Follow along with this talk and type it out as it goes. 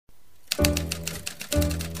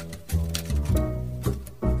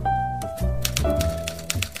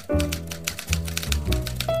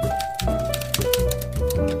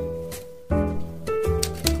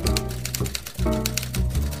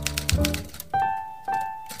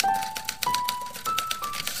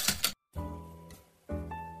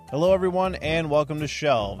Hello everyone and welcome to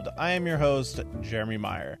Shelved. I am your host, Jeremy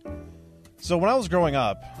Meyer. So when I was growing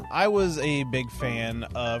up, I was a big fan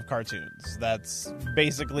of cartoons. That's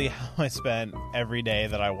basically how I spent every day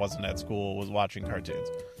that I wasn't at school was watching cartoons.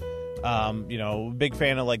 Big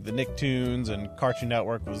fan of like the Nicktoons, and Cartoon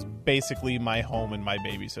Network was basically my home and my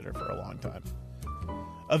babysitter for a long time.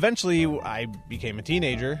 Eventually, I became a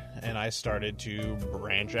teenager and I started to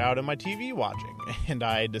branch out in my TV watching, and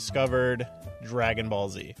I discovered Dragon Ball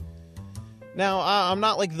Z. Now, I'm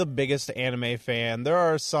not like the biggest anime fan. There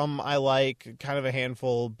are some I like, kind of a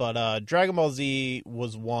handful, but Dragon Ball Z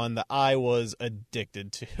was one that I was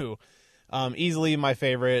addicted to. Easily my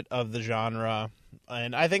favorite of the genre,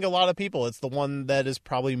 and I think a lot of people, it's the one that is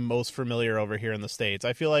probably most familiar over here in the States.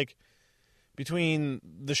 I feel like between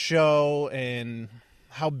the show and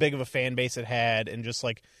how big of a fan base it had and just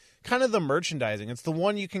like kind of the merchandising, it's the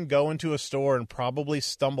one you can go into a store and probably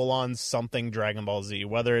stumble on something Dragon Ball Z,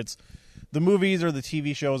 whether it's the movies or the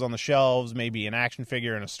TV shows on the shelves, maybe an action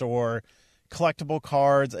figure in a store, collectible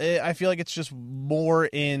cards. I feel like it's just more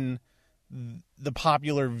in the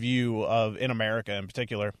popular view of, in America in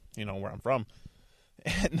particular, you know, where I'm from.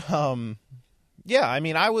 And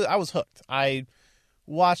I was hooked. I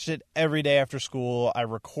watched it every day after school. I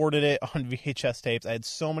recorded it on VHS tapes. I had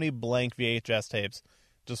so many blank VHS tapes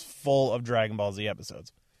just full of Dragon Ball Z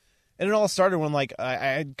episodes. And it all started when like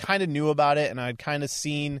I kind of knew about it, and I'd kind of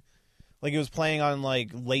seen like it was playing on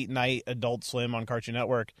like late night Adult Swim on Cartoon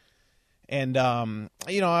Network. And I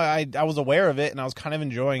was aware of it and I was kind of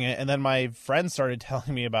enjoying it. And then my friends started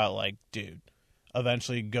telling me about like, dude,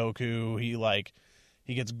 eventually Goku,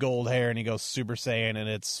 he gets gold hair and he goes Super Saiyan and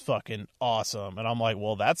it's fucking awesome. And I'm like,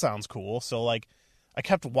 well, that sounds cool. So like I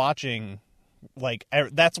kept watching, like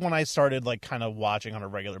that's when I started like kind of watching on a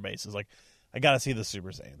regular basis. Like I got to see the Super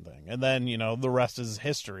Saiyan thing. And then, you know, the rest is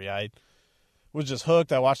history. I was just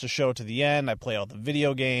hooked. I watched the show to the end. I played all the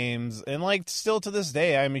video games. And like still to this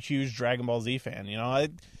day, I'm a huge Dragon Ball Z fan. You know, I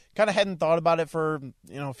kind of hadn't thought about it for,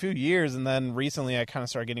 a few years. And then recently I kind of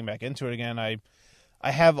started getting back into it again. I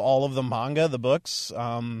have all of the manga, the books.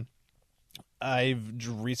 I've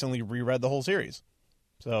recently reread the whole series.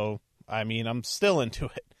 So, I mean, I'm still into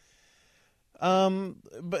it.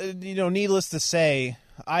 But, needless to say,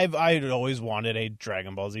 I'd always wanted a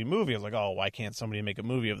Dragon Ball Z movie. I was like, oh, why can't somebody make a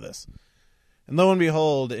movie of this? And lo and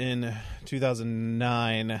behold, in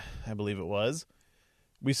 2009, I believe it was,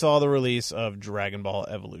 we saw the release of Dragon Ball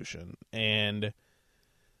Evolution. And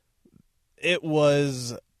it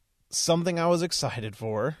was something I was excited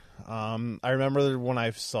for. I remember when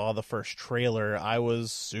I saw the first trailer, I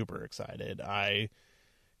was super excited. I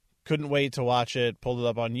couldn't wait to watch it, pulled it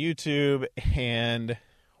up on YouTube, and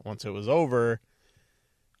once it was over,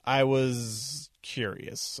 I was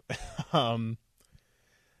curious.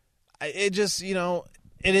 It just, it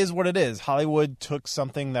is what it is. Hollywood took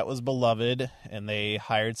something that was beloved and they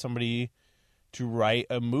hired somebody to write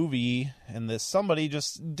a movie, and this somebody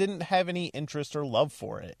just didn't have any interest or love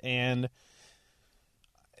for it. And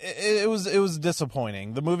it was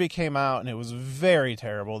disappointing. The movie came out and it was very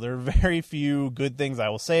terrible. There are very few good things I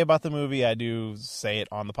will say about the movie. I do say it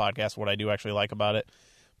on the podcast, what I do actually like about it,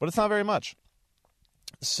 but it's not very much.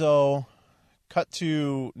 So, cut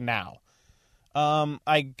to now.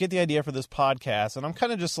 I get the idea for this podcast, and I'm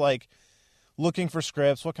kind of just like looking for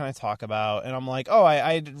scripts. What can I talk about? And I'm like, oh,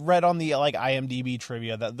 I read on the like IMDb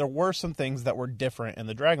trivia that there were some things that were different in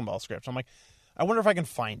the Dragon Ball script. I'm like, I wonder if I can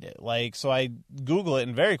find it. Like, so I Google it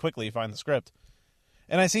and very quickly find the script.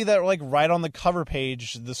 And I see that like right on the cover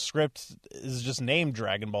page, the script is just named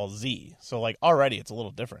Dragon Ball Z. So like already it's a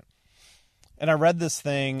little different. And I read this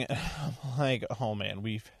thing and I'm like, oh man,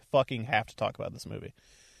 we fucking have to talk about this movie.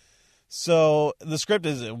 So the script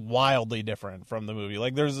is wildly different from the movie.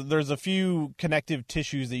 Like there's a few connective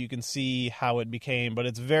tissues that you can see how it became, but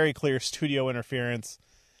it's very clear studio interference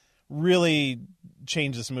really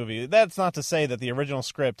changed this movie. That's not to say that the original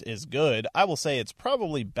script is good. I will say it's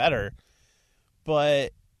probably better,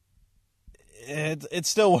 but it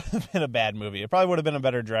still would have been a bad movie. It probably would have been a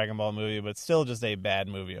better Dragon Ball movie, but still just a bad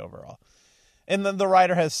movie overall. And then the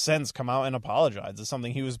writer has since come out and apologized. It's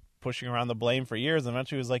something he was pushing around the blame for years, and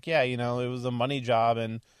eventually was like, yeah, it was a money job,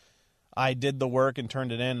 and I did the work and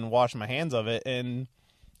turned it in and washed my hands of it. And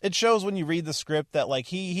it shows when you read the script that like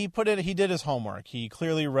he did his homework. He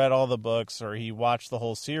clearly read all the books, or he watched the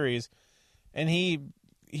whole series, and he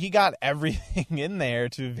got everything in there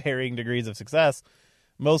to varying degrees of success,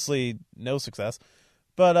 mostly no success.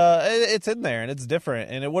 But it's in there, and it's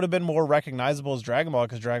different, and it would have been more recognizable as Dragon Ball,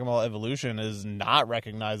 because Dragon Ball Evolution is not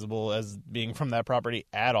recognizable as being from that property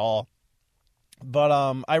at all. But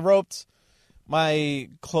I roped my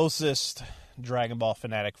closest Dragon Ball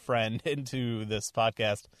fanatic friend into this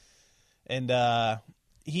podcast, and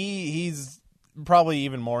he's probably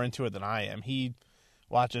even more into it than I am. He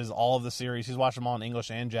watches all of the series. He's watched them all in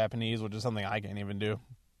English and Japanese, which is something I can't even do.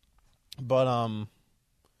 But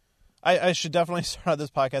I should definitely start out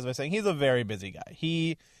this podcast by saying he's a very busy guy.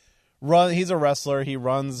 He's a wrestler. He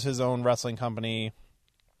runs his own wrestling company.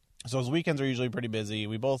 So his weekends are usually pretty busy.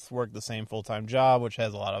 We both work the same full-time job, which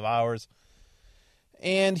has a lot of hours.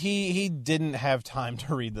 And he didn't have time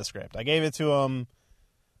to read the script. I gave it to him,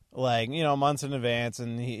 months in advance,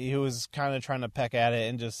 and he was kind of trying to peck at it,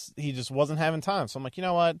 and he just wasn't having time. So I'm like, you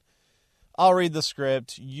know what? I'll read the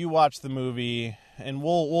script. You watch the movie, and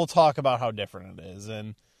we'll talk about how different it is.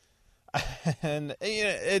 And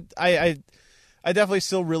I definitely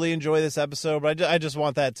still really enjoy this episode, but I just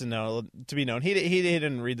want that to be known. He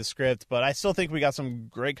didn't read the script, but I still think we got some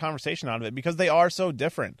great conversation out of it because they are so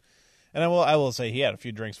different. And I will say he had a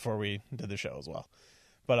few drinks before we did the show as well.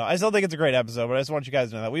 But I still think it's a great episode, but I just want you guys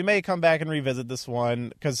to know that we may come back and revisit this one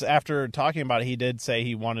because after talking about it, he did say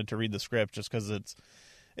he wanted to read the script just because it's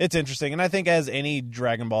interesting. And I think as any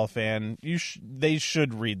Dragon Ball fan, they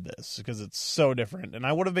should read this because it's so different. And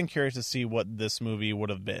I would have been curious to see what this movie would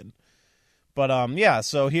have been. But,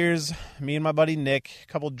 so here's me and my buddy Nick, a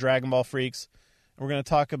couple Dragon Ball freaks. We're going to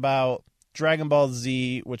talk about Dragon Ball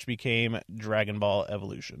Z, which became Dragon Ball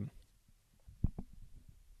Evolution.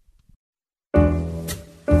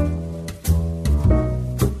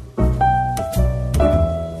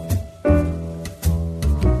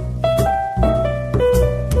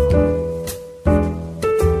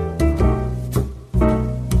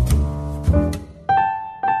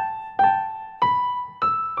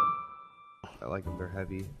 They're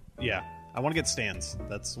heavy. Yeah, I want to get stands.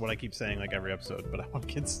 That's what I keep saying every episode, but I want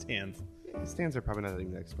to get stands. Yeah, stands are probably not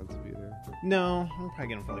even that expensive either. No, I'm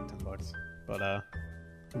probably getting them for $10. But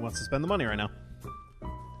who wants to spend the money right now?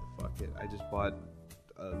 Fuck it. I just bought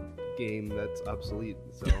a game that's obsolete,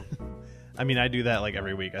 so... I mean, I do that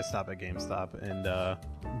every week. I stop at GameStop and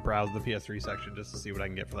browse the PS3 section just to see what I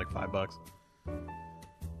can get for $5.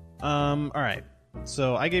 All right.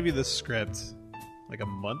 So I gave you this script a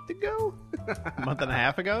month ago, a month and a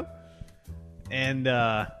half ago, and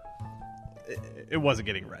it wasn't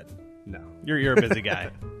getting read. No, you're a busy guy.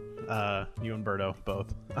 You and Berto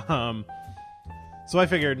both. So I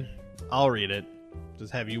figured I'll read it.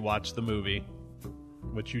 Just have you watch the movie,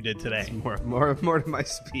 which you did today. It's more to my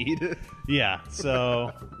speed. Yeah.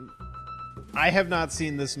 So I have not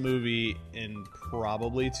seen this movie in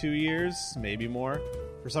probably 2 years, maybe more.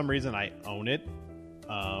 For some reason, I own it.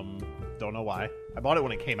 Don't know why. I bought it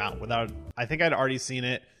when it came out I think I'd already seen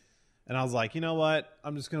it, and I was like, you know what?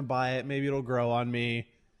 I'm just going to buy it. Maybe it'll grow on me.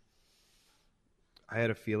 I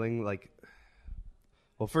had a feeling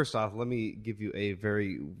well, first off, let me give you a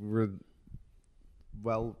very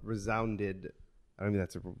resounded, I don't mean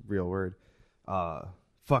that's a real word,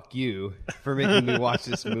 fuck you for making me watch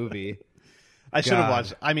this movie. I should have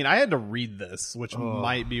watched. I mean, I had to read this, which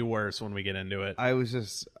might be worse when we get into it. I was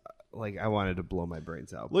just... I wanted to blow my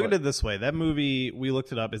brains out. Look at it this way. That movie, we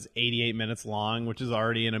looked it up, is 88 minutes long, which is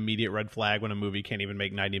already an immediate red flag when a movie can't even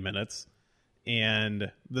make 90 minutes.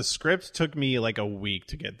 And the script took me a week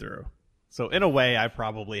to get through. So in a way, I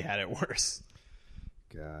probably had it worse.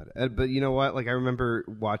 God. But you know what? I remember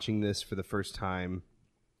watching this for the first time,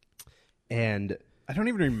 and... I don't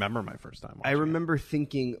even remember my first time watching I remember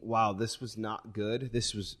thinking, wow, this was not good.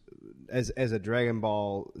 This was, as a Dragon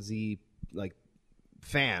Ball Z,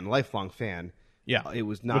 lifelong fan. Yeah, it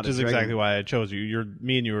was not. Which is exactly why I chose you.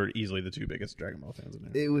 Me and you are easily the two biggest Dragon Ball fans in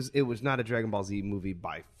here. It was not a Dragon Ball Z movie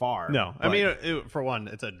by far. No, I mean, for one,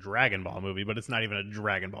 it's a Dragon Ball movie, but it's not even a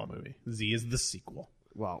Dragon Ball movie. Z is the sequel.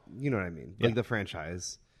 Well, you know what I mean, the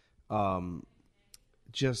franchise. I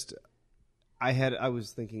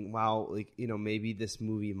was thinking, wow, maybe this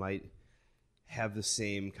movie might have the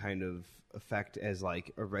same kind of effect as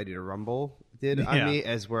a Ready to Rumble did on me,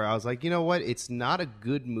 as where I was like, you know what, it's not a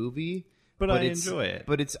good movie, but I enjoy it.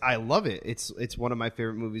 But I love it. It's one of my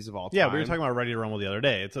favorite movies of all time. Yeah, we were talking about Ready to Rumble the other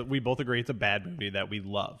day. We both agree it's a bad movie that we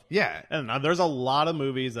love. Yeah, and there's a lot of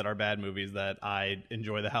movies that are bad movies that I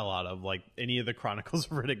enjoy the hell out of, like any of the Chronicles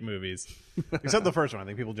of Riddick movies, except the first one. I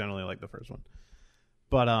think people generally like the first one.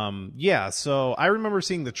 But so I remember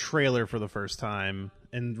seeing the trailer for the first time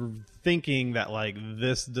and thinking that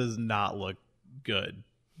this does not look good.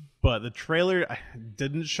 But the trailer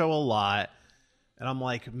didn't show a lot, and I'm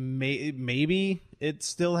like, maybe it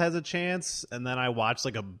still has a chance. And then I watched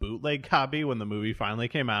a bootleg copy when the movie finally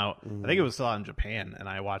came out. I think it was still out in Japan, and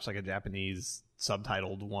I watched a Japanese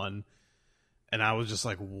subtitled one, and I was just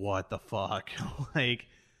like, what the fuck?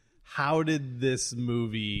 How did this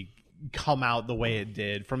movie come out the way it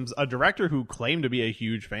did from a director who claimed to be a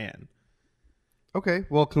huge fan. Okay,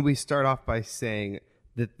 well, can we start off by saying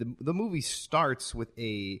that the movie starts with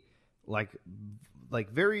a like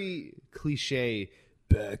very cliche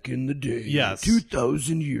back in the day, yes,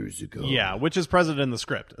 2,000 years ago. Yeah, which is present in the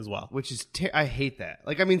script as well. Which is I hate that.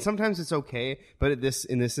 Like, I mean, sometimes it's okay, but in this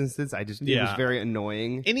instance, it was very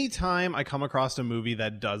annoying. Anytime I come across a movie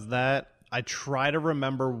that does that, I try to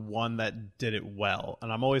remember one that did it well,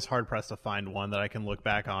 and I'm always hard pressed to find one that I can look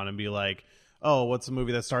back on and be like, oh, what's a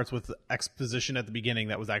movie that starts with exposition at the beginning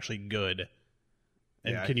that was actually good?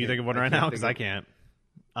 And can you think of one right now? Because I can't.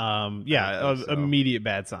 Immediate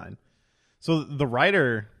bad sign. So the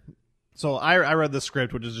writer, I read the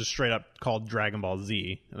script, which is just straight up called Dragon Ball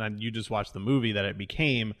Z, and you just watched the movie that it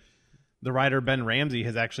became. The writer, Ben Ramsey,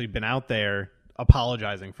 has actually been out there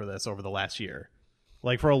apologizing for this over the last year.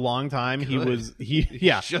 Like, for a long time, he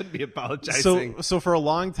should be apologizing. So for a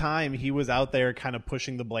long time, he was out there kind of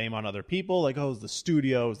pushing the blame on other people, like, oh, it was the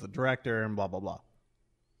studio, it was the director, and blah, blah,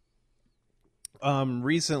 blah.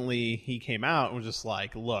 Recently, he came out and was just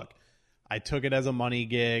like, look, I took it as a money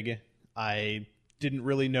gig. I didn't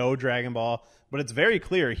really know Dragon Ball, but it's very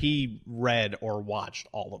clear he read or watched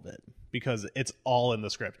all of it because it's all in the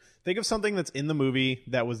script. Think of something that's in the movie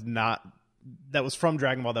that was from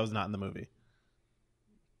Dragon Ball that was not in the movie.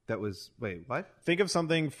 Wait, what? Think of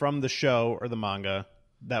something from the show or the manga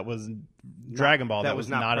that was Dragon Ball that was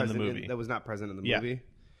not in the movie. That was not present in the movie.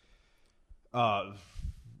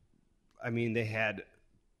 I mean, they had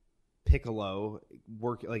Piccolo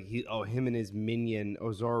work him and his minion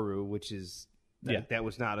Ozoru, which is that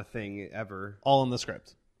was not a thing ever. All in the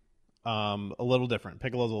script. A little different.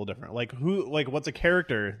 Piccolo's a little different. What's a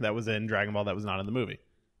character that was in Dragon Ball that was not in the movie?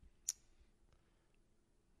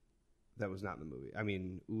 That was not in the movie. I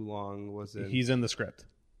mean, Oolong was in. He's in the script.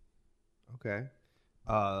 Okay.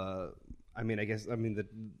 I mean, the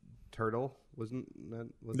turtle wasn't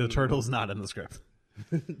the turtle's not in the script.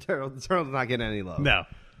 The turtle's not getting any love. No.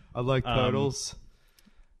 I like turtles.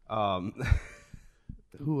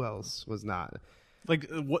 Who else was not? Like,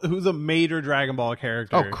 who's a major Dragon Ball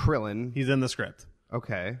character? Oh, Krillin. He's in the script.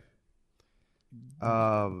 Okay.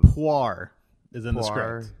 Puar is in the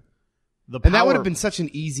script. And that would have been such an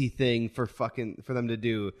easy thing for them to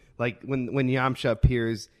do. Like when Yamcha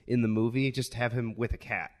appears in the movie, just have him with a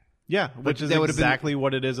cat. Yeah, which is exactly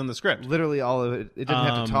what it is in the script. Literally all of it. It didn't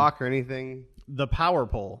have to talk or anything. The power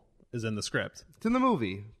pole is in the script. It's in the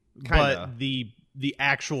movie. Kinda. But the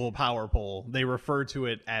actual power pole, they refer to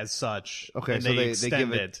it as such. Okay, and so they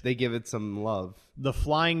extend it. They give it some love. The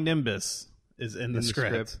flying Nimbus is in the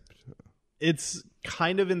script. It's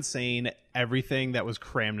kind of insane, everything that was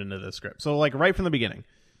crammed into the script. So, like, right from the beginning.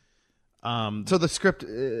 So the script,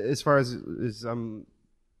 as far as I'm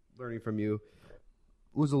learning from you,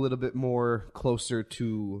 was a little bit more closer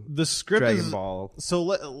to the script Dragon Ball. So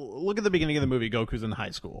look at the beginning of the movie. Goku's in high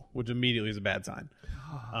school, which immediately is a bad sign.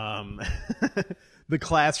 The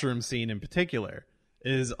classroom scene in particular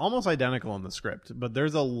is almost identical in the script, but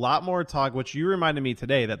there's a lot more talk, which you reminded me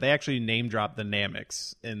today, that they actually name drop the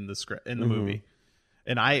Namex in the script in the movie.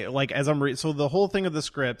 And I so the whole thing of the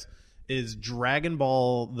script is Dragon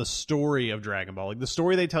Ball, the story of Dragon Ball, like the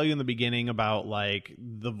story they tell you in the beginning about like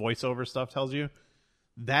the voiceover stuff tells you.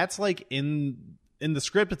 That's like in the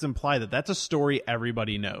script, it's implied that that's a story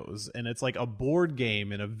everybody knows, and it's like a board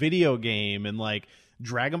game and a video game, and like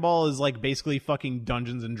Dragon Ball is like basically fucking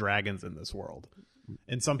Dungeons and Dragons in this world.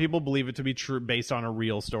 And some people believe it to be true based on a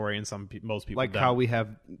real story, and most people like don't. How we have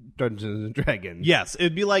Dungeons and Dragons. Yes,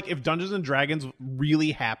 it'd be like if Dungeons and Dragons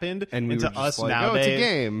really happened, and to us like, nowadays, it's a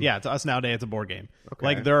game. Yeah, to us nowadays, it's a board game. Okay.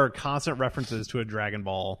 Like there are constant references to a Dragon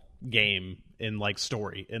Ball game in like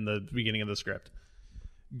story in the beginning of the script.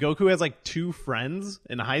 Goku has like 2 friends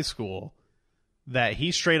in high school that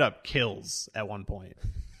he straight up kills at one point.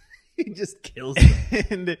 He just kills them.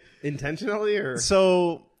 And intentionally, or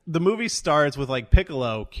so the movie starts with like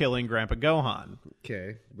Piccolo killing Grandpa Gohan.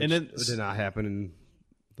 Okay, and it did not happen in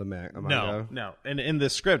the manga. No. And in the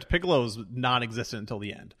script, Piccolo's non-existent until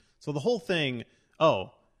the end. So the whole thing.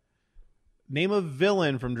 Oh, name a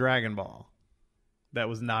villain from Dragon Ball that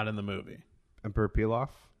was not in the movie. Emperor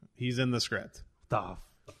Pilaf. He's in the script. Stuff.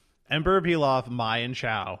 Emperor Pilaf, Mai, and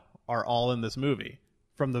Chao are all in this movie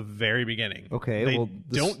from the very beginning. Okay, they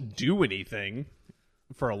don't do anything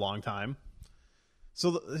for a long time.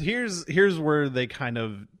 So here's where they kind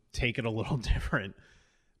of take it a little different.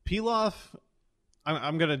 Pilaf,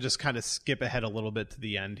 I'm gonna just kind of skip ahead a little bit to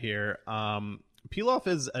the end here. Pilaf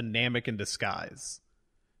is a Namek in disguise,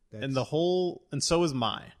 and so is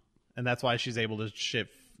Mai, and that's why she's able to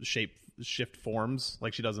shift forms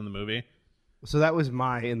like she does in the movie. So that was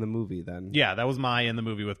Mai in the movie then. Yeah, that was Mai in the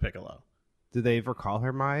movie with Piccolo. Did they ever call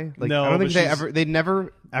her Mai? Like, No, I don't think they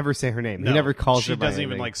never ever say her name. No, he never calls her. She doesn't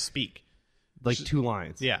even like speak. Like 2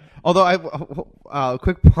 lines. Yeah. Although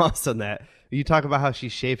quick pause on that. You talk about how she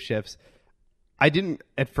shapeshifts. I didn't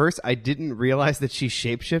realize that she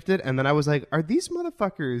shapeshifted, and then I was like, are these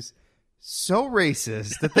motherfuckers so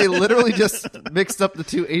racist that they literally just mixed up the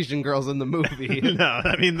 2 Asian girls in the movie? No,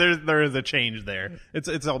 I mean there is a change there.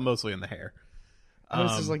 It's all mostly in the hair. I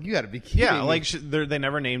was just like, you got to be kidding Yeah, me. like they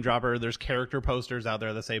never name drop her. There's character posters out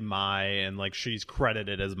there that say Mai, and like she's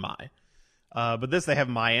credited as Mai. But this they have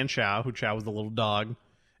Mai and Chow, who Chow was the little dog.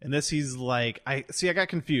 And this he's like, I got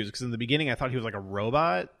confused because in the beginning I thought he was like a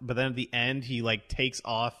robot, but then at the end he like takes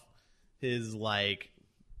off his like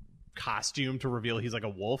costume to reveal he's like a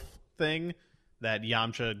wolf thing that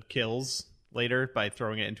Yamcha kills later by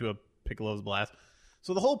throwing it into a Piccolo's blast.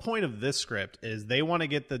 So the whole point of this script is they want to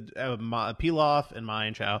get the Pilaf and Mai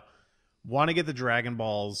and Chow want to get the Dragon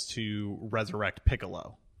Balls to resurrect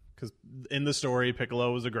Piccolo. Because in the story,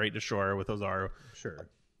 Piccolo was a great destroyer with Ozaru. Sure.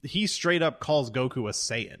 He straight up calls Goku a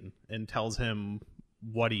Saiyan and tells him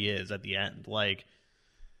what he is at the end. Like,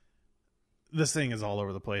 this thing is all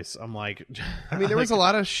over the place. I'm like... I mean, there was a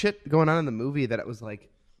lot of shit going on in the movie that it was like...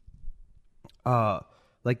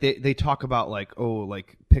 Like they talk about like, oh,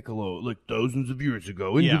 like Piccolo like thousands of years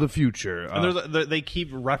ago into the future. And they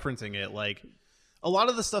keep referencing it. Like, a lot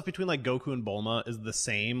of the stuff between like Goku and Bulma is the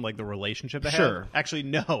same, like the relationship they have. Actually,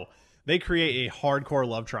 no. They create a hardcore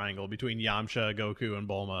love triangle between Yamcha, Goku, and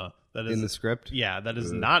Bulma. That is in the script? Yeah, that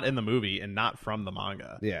is not in the movie and not from the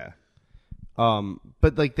manga. Yeah.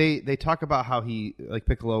 But like they talk about how he like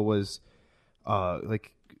Piccolo was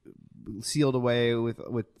like sealed away with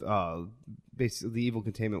basically the evil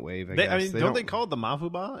containment wave. I guess. I mean, don't they call it the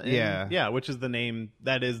Mafuba? Yeah. Yeah, which is the name.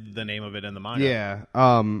 That is the name of it in the manga.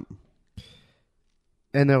 Yeah.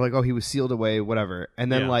 And they're like, oh, he was sealed away, whatever.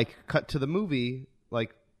 And then like cut to the movie,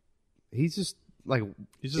 like he's just like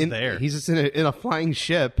he's just there. He's just in a flying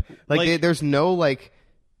ship. Like there's no like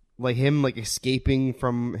him like escaping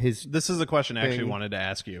from his. This is a question I actually wanted to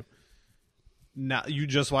ask you. Now you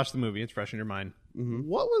just watched the movie; it's fresh in your mind. Mm-hmm.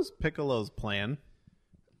 What was Piccolo's plan?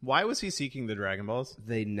 Why was he seeking the Dragon Balls?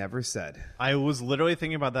 They never said. I was literally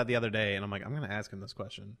thinking about that the other day, and I'm like, I'm going to ask him this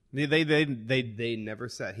question. They never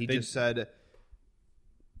said. He just said,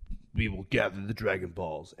 "We will gather the Dragon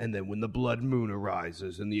Balls, and then when the blood moon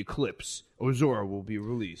arises in the eclipse, Ozaru will be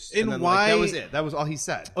released." And then, why? That was it. That was all he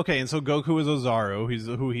said. Okay, and so Goku is Ozaru.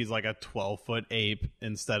 He's like a 12-foot ape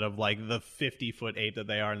instead of like the 50-foot ape that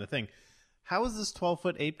they are in the thing. How is this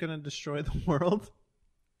 12-foot ape going to destroy the world?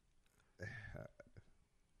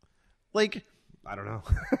 Like, I don't know.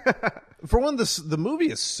 For one, the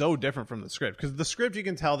movie is so different from the script because the script you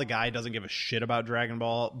can tell the guy doesn't give a shit about Dragon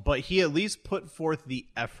Ball, but he at least put forth the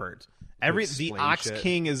effort. The Ox shit.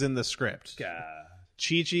 King is in the script.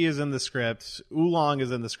 Chi-Chi is in the script. Oolong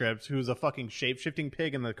is in the script, who's a fucking shape-shifting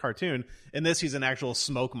pig in the cartoon. In this, he's an actual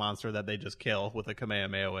smoke monster that they just kill with a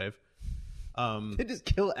Kamehameha wave. They just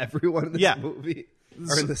kill everyone in this movie.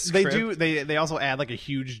 Or in the script. They also add like a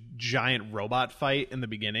huge giant robot fight in the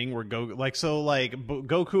beginning where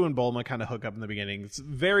Goku and Bulma kind of hook up in the beginning. It's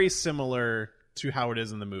very similar to how it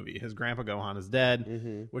is in the movie. His grandpa Gohan is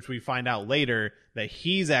dead, which we find out later that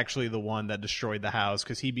he's actually the one that destroyed the house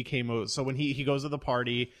because he became so when he goes to the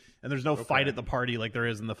party and there's no fight at the party like there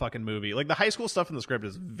is in the fucking movie. Like the high school stuff in the script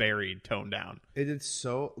is very toned down.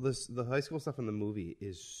 The high school stuff in the movie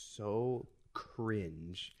is so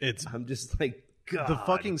cringe. I'm just like, God. The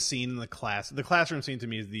fucking scene in the classroom scene to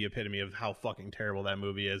me is the epitome of how fucking terrible that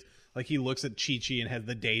movie is. Like he looks at Chi-Chi and has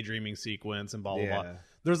the daydreaming sequence and blah blah blah.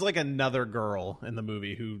 There's like another girl in the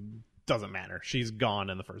movie who doesn't matter. She's gone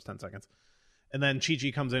in the first 10 seconds. And then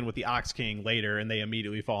Chi-Chi comes in with the Ox King later and they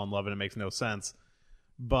immediately fall in love and it makes no sense.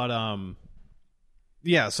 But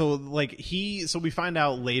so we find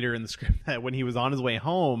out later in the script that when he was on his way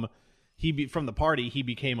home from the party, he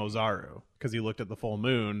became Ozaru because he looked at the full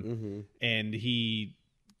moon and he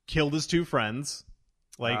killed his 2 friends.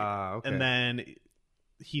 And then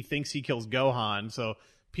he thinks he kills Gohan. So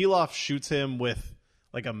Pilaf shoots him with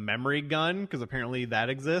like a memory gun because apparently that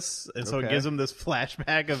exists. And so it gives him this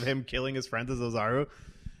flashback of him killing his friends as Ozaru.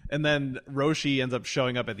 And then Roshi ends up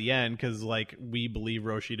showing up at the end because like we believe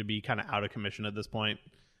Roshi to be kind of out of commission at this point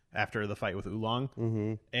after the fight with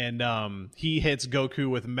Oolong. And he hits Goku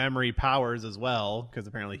with memory powers as well because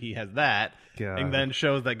apparently he has that. And then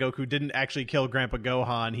shows that Goku didn't actually kill Grandpa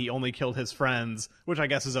Gohan. He only killed his friends, which I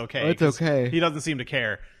guess is okay. It's okay. He doesn't seem to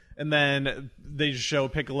care. And then they just show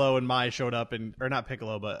Piccolo and Mai showed up or not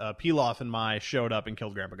Piccolo, but Pilaf and Mai showed up and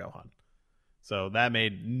killed Grandpa Gohan. So that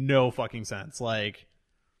made no fucking sense. Like,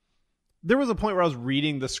 there was a point where I was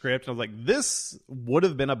reading the script and I was like, this would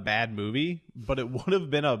have been a bad movie, but it would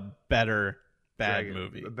have been a better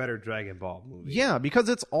movie. A better Dragon Ball movie. Yeah, because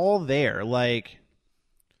it's all there. Like,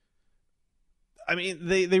 I mean,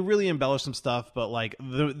 they really embellish some stuff, but like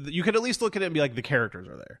you could at least look at it and be like, the characters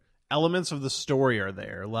are there. Elements of the story are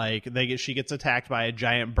there. Like, she gets attacked by a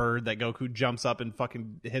giant bird that Goku jumps up and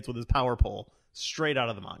fucking hits with his power pole straight out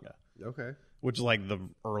of the manga. Okay. Which is like the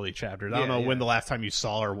early chapters. I don't know when the last time you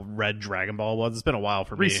saw or read Dragon Ball was. It's been a while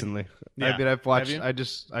for me. Recently. Yeah. I mean, I've watched. I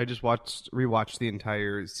just rewatched the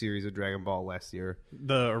entire series of Dragon Ball last year.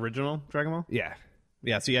 The original Dragon Ball. Yeah.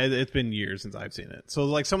 Yeah. See, it's been years since I've seen it. So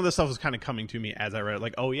like some of the stuff was kind of coming to me as I read it.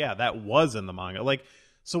 Like, oh yeah, that was in the manga. Like,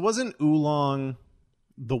 so wasn't Oolong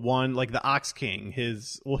the one, like the Ox King?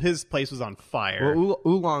 His place was on fire. Well,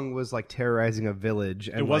 Oolong was like terrorizing a village.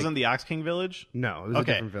 And it wasn't the Ox King village? No, it was a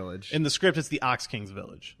different village. In the script, it's the Ox King's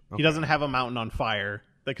village. Okay. He doesn't have a mountain on fire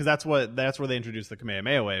because that's where they introduced the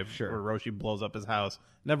Kamehameha wave, where Roshi blows up his house.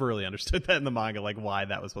 Never really understood that in the manga, like why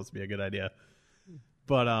that was supposed to be a good idea.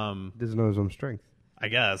 But doesn't know his own strength, I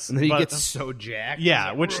guess. And then he gets so jacked. Yeah,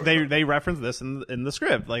 like, which they reference this in the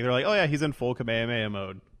script. Like, they're like, oh yeah, he's in full Kamehameha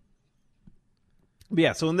mode. But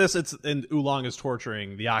yeah, so in this, Oolong is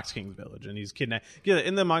torturing the Ox King's village, and he's kidnapping.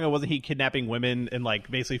 In the manga, wasn't he kidnapping women and like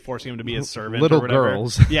basically forcing them to be his servant? Little or whatever?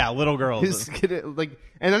 Girls. Yeah, little girls. Like,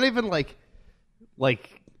 and not even like,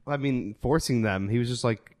 I mean, forcing them. He was just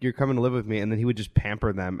like, "You're coming to live with me," and then he would just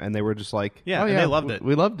pamper them, and they were just like, "Yeah, oh, and yeah, they loved it.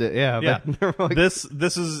 We loved it." Yeah, yeah. Like,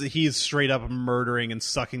 he's straight up murdering and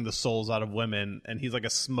sucking the souls out of women, and he's like a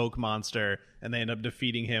smoke monster, and they end up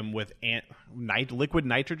defeating him with liquid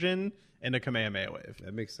nitrogen. And a Kamehameha wave.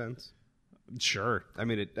 That makes sense. Sure. I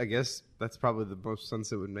mean, I guess that's probably the most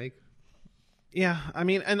sense it would make. Yeah, I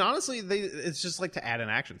mean, and honestly, it's just like to add an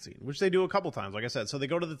action scene, which they do a couple times, like I said. So they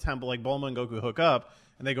go to the temple, like Bulma and Goku hook up,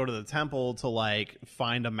 and they go to the temple to like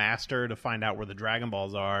find a master to find out where the Dragon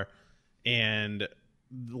Balls are, and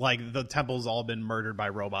like the temple's all been murdered by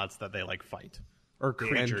robots that they like fight or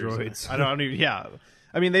creatures. Androids. I don't even. Yeah,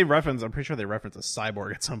 I mean, I'm pretty sure they reference a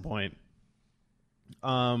cyborg at some point.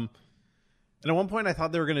 And at one point, I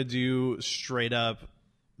thought they were gonna do straight up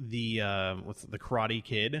the Karate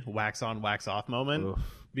Kid wax on, wax off moment. Oof.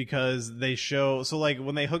 Because they show like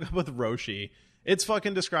when they hook up with Roshi, it's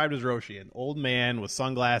fucking described as Roshi, an old man with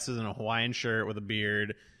sunglasses and a Hawaiian shirt with a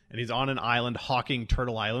beard, and he's on an island hawking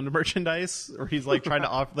Turtle Island merchandise, or he's like trying to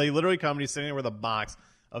off. They literally come and he's sitting there with a box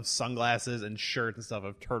of sunglasses and shirts and stuff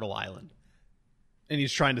of Turtle Island, and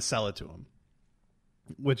he's trying to sell it to him,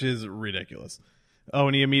 which is ridiculous. Oh,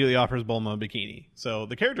 and he immediately offers Bulma a bikini. So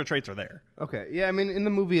the character traits are there. Okay. Yeah, I mean, in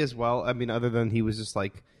the movie as well, I mean, other than he was just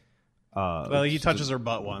like... well, he touches her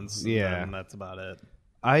butt once. Yeah. And that's about it.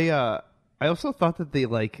 I also thought that they,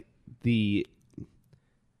 like, the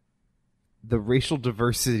racial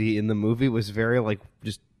diversity in the movie was very, like,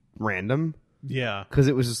 just random. Yeah. Because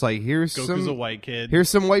it was just like, Goku's a white kid. Here's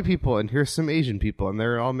some white people, and here's some Asian people, and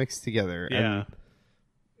they're all mixed together. Yeah. And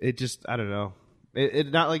it just, I don't know.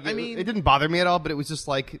 It not like it didn't bother me at all, but it was just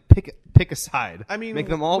like pick a side. I mean, make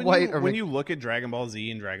them all white. When you look at Dragon Ball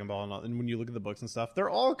Z and Dragon Ball, and when you look at the books and stuff, they're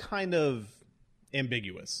all kind of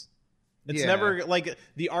ambiguous. It's never like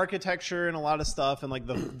the architecture and a lot of stuff, and like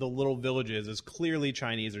the little villages is clearly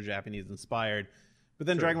Chinese or Japanese inspired. But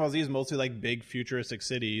then Dragon Ball Z is mostly like big futuristic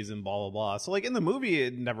cities and blah blah blah. So like in the movie,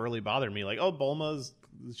 it never really bothered me. Like, oh,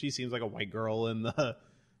 she seems like a white girl in the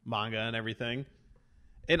manga and everything.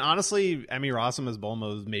 And honestly, Emmy Rossum as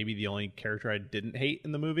Bulma was maybe the only character I didn't hate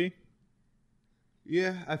in the movie.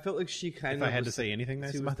 Yeah, I felt like she kind of... If I had to say anything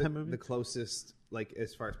nice about that movie? The closest, like,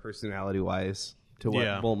 as far as personality-wise, to what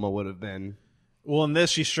Bulma would have been. Well, in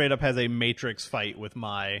this, she straight up has a Matrix fight with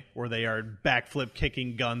Mai, where they are backflip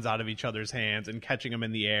kicking guns out of each other's hands and catching them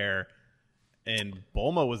in the air. And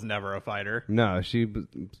Bulma was never a fighter. No, she...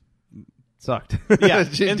 sucked. Yeah,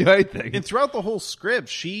 she didn't do anything. And throughout the whole script,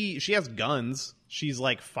 she has guns. She's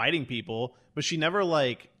like fighting people, but she never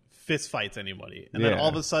like fist fights anybody. And then all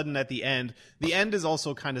of a sudden at the end is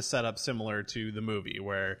also kind of set up similar to the movie,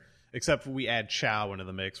 where except we add Chao into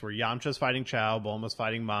the mix, where Yamcha's fighting Chao, Bulma's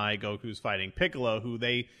fighting Mai, Goku's fighting Piccolo, who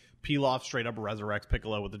they peel off, straight up resurrects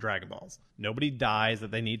Piccolo with the Dragon Balls. Nobody dies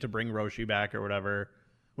that they need to bring Roshi back or whatever,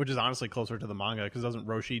 which is honestly closer to the manga, because doesn't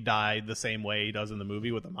Roshi die the same way he does in the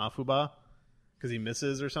movie with the Mafuba? Because he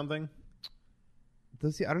misses or something?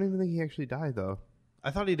 Does he? I don't even think he actually died, though. I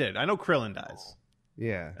thought he did. I know Krillin dies.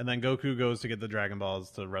 Yeah. And then Goku goes to get the Dragon Balls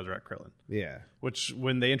to resurrect Krillin. Yeah. Which,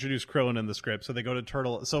 when they introduce Krillin in the script, so they go to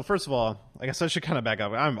Turtle... So, first of all, I guess I should kind of back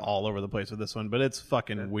up. I'm all over the place with this one, but it's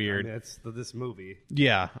fucking weird. I mean, it's this movie.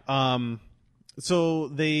 Yeah. So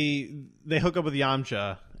they hook up with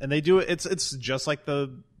Yamcha, and they do it. It's just like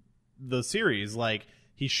the series. Like,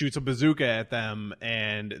 he shoots a bazooka at them,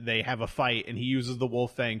 and they have a fight, and he uses the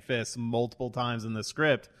Wolf Fang fist multiple times in the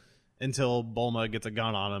script until Bulma gets a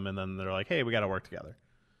gun on him, and then they're like, "Hey, we got to work together."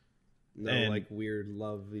 No, and, like weird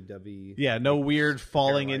lovey-dovey. Yeah, no weird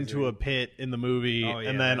falling into a pit in the movie, Oh, yeah,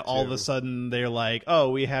 and then all of too. a sudden they're like, "Oh,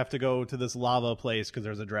 we have to go to this lava place because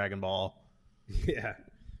there's a Dragon Ball." Yeah.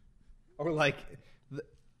 Or like,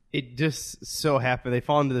 it just so happened they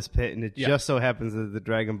fall into this pit, and it just so happens that the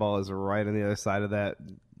Dragon Ball is right on the other side of that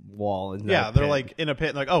wall. In that they're pit. like in a pit,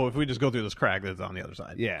 and like, "Oh, if we just go through this crack, that's on the other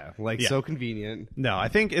side." Yeah, like so convenient. No, I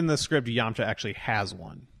think in the script Yamcha actually has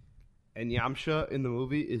one. And Yamcha in the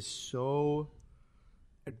movie is so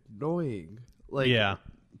annoying. Like,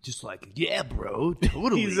 just like, yeah, bro,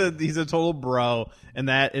 totally. he's a total bro, and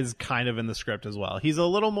that is kind of in the script as well. He's a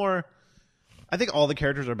little more. I think all the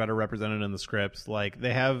characters are better represented in the scripts. Like,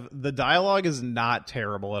 they have the dialogue is not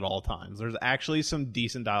terrible at all times. There's actually some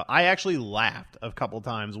decent dialogue. I actually laughed a couple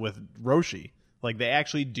times with Roshi. Like, they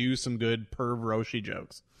actually do some good perv Roshi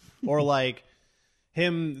jokes, or like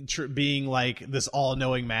him being like this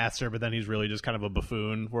all-knowing master, but then he's really just kind of a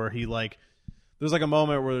buffoon. Where he like, there's like a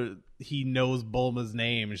moment where he knows Bulma's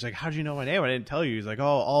name. And she's like, "How'd you know my name? I didn't tell you." He's like, "Oh,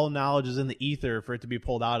 all knowledge is in the ether for it to be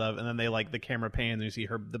pulled out of." And then they like the camera pans and you see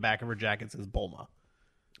the back of her jacket says Bulma.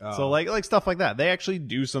 Oh. So like stuff like that. They actually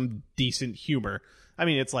do some decent humor. I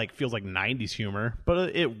mean, it's like feels like 90s humor,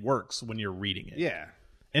 but it works when you're reading it. Yeah.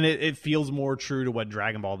 And it feels more true to what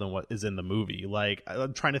Dragon Ball than what is in the movie. Like,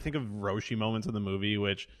 I'm trying to think of Roshi moments in the movie,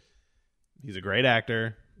 which he's a great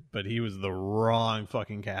actor, but he was the wrong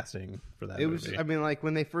fucking casting for that movie. I mean, like,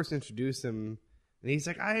 when they first introduced him, and he's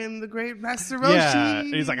like, "I am the great Master Roshi." Yeah,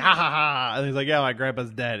 and he's like, "Ha ha ha," and he's like, "Yeah, my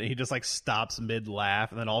grandpa's dead," and he just like stops mid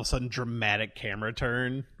laugh, and then all of a sudden dramatic camera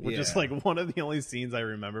turn, which is like one of the only scenes I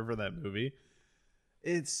remember for that movie.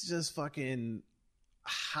 It's just fucking,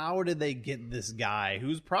 how did they get this guy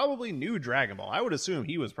who's probably new Dragon Ball? I would assume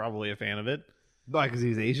he was probably a fan of it. Why, because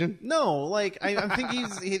he's Asian? No, like I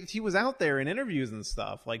think he was out there in interviews and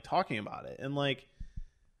stuff, like talking about it, and like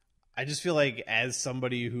I just feel like as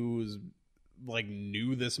somebody who's like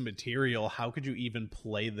knew this material, how could you even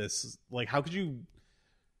play this? Like, how could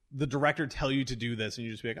the director tell you to do this and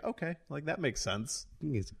you just be like, okay, like that makes sense.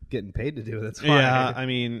 He's getting paid to do it. That's fine. Yeah, I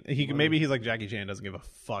mean, maybe he's like Jackie Chan, doesn't give a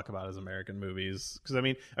fuck about his American movies, because I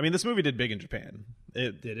mean, this movie did big in Japan.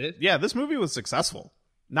 Did it? Yeah, this movie was successful,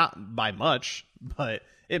 not by much, but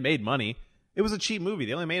it made money. It was a cheap movie.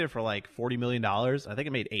 They only made it for like $40 million. I think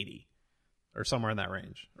it made 80 or somewhere in that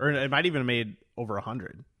range, or it might even have made over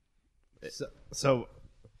 100. So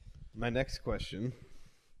my next question: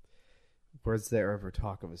 was there ever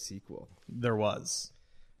talk of a sequel? There was.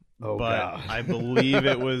 Oh, but God. I believe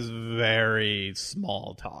it was very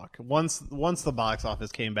small talk. Once the box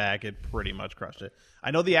office came back, it pretty much crushed it.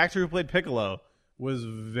 I know the actor who played Piccolo was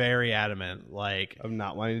very adamant, like, of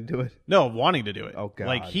not wanting to do it. No, wanting to do it. Oh, God.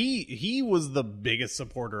 Like he was the biggest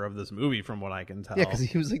supporter of this movie, from what I can tell. Yeah, because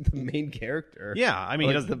he was like the main character. Yeah, I mean,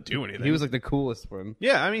 like, he doesn't do anything. He was like the coolest one.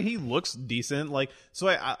 Yeah, I mean, he looks decent. Like,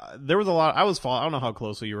 so there was a lot. I don't know how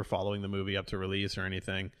closely you were following the movie up to release or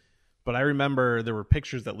anything, but I remember there were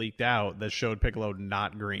pictures that leaked out that showed Piccolo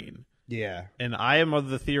not green. Yeah, and I am of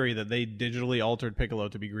the theory that they digitally altered Piccolo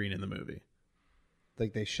to be green in the movie.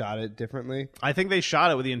 Like, they shot it differently? I think they shot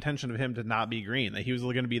it with the intention of him to not be green, that he was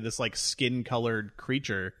going to be this like skin-colored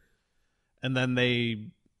creature, and then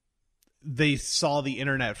they saw the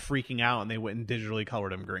internet freaking out and they went and digitally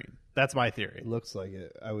colored him green. That's my theory. It looks like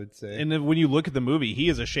it, I would say. And then when you look at the movie, he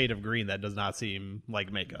is a shade of green that does not seem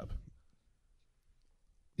like makeup.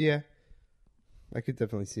 Yeah, I could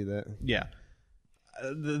definitely see that. Yeah.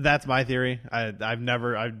 That's my theory.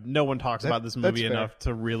 No one talks about this movie enough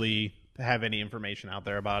to really have any information out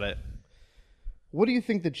there about it. What do you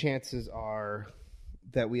think the chances are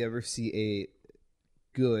that we ever see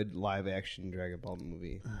a good live action Dragon Ball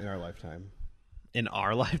movie in our lifetime? In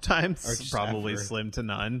our lifetimes? Or just probably ever. Slim to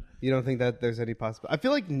none. You don't think that there's any possibility? I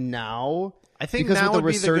feel like now, I think because now with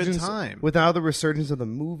would be the good time. With now the resurgence of the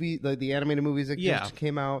movie, the animated movies that just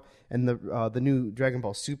came out, and the new Dragon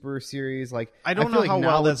Ball Super series, like, I don't feel know like how now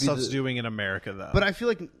well would that be stuff's doing in America, though. But I feel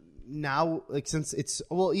like now, like, since it's,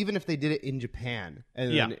 well, even if they did it in Japan,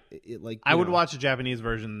 and then it like, I would watch a Japanese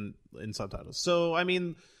version in subtitles. So, I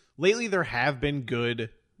mean, lately there have been good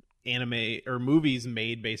anime or movies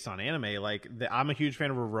made based on anime. Like, I'm a huge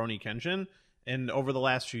fan of Rurouni Kenshin, and over the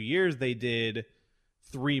last few years they did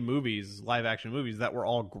 3 movies, live action movies, that were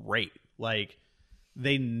all great. Like,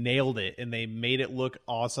 they nailed it and they made it look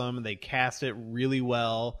awesome. They cast it really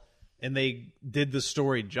well, and they did the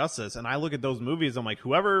story justice. And I look at those movies, I'm like,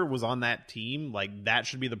 whoever was on that team, like that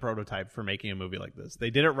should be the prototype for making a movie like this. They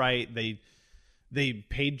did it right. They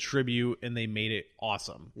paid tribute and they made it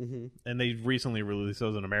awesome. Mm-hmm. And they recently released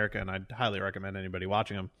those in America, and I'd highly recommend anybody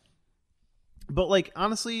watching them. But like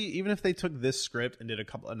honestly, even if they took this script and did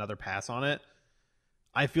another pass on it,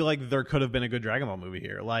 I feel like there could have been a good Dragon Ball movie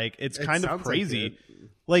here. Like it's kind of crazy.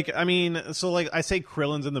 Like I mean, so like I say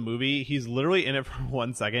Krillin's in the movie, he's literally in it for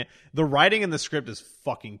 1 second. The writing in the script is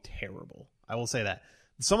fucking terrible. I will say that.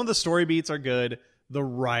 Some of the story beats are good. The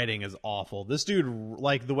writing is awful. This dude,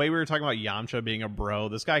 like the way we were talking about Yamcha being a bro,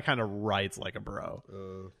 this guy kind of writes like a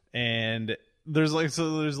bro. And there's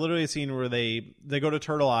literally a scene where they go to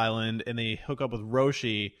Turtle Island and they hook up with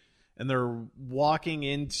Roshi, and they're walking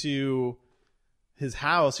into his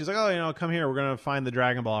house. He's like, oh, come here, we're gonna find the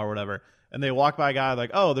Dragon Ball or whatever. And they walk by a guy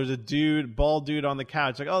like, oh, there's a bald dude on the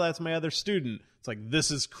couch. Like, oh, that's my other student. It's like, this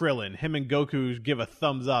is Krillin. Him and Goku give a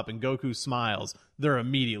thumbs up, and Goku smiles. They're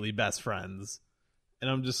immediately best friends. And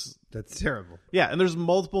I'm just... That's terrible. Yeah, and there's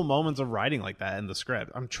multiple moments of writing like that in the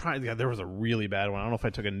script. I'm trying... Yeah, there was a really bad one. I don't know if I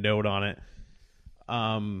took a note on it.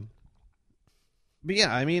 But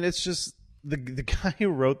yeah, I mean, it's just... The guy who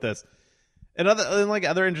wrote this... And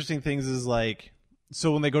other interesting things is like...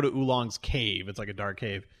 So when they go to Oolong's cave, it's like a dark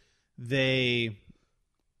cave. They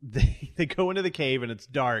go into the cave and it's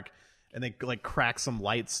dark, and they like crack some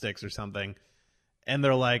light sticks or something. And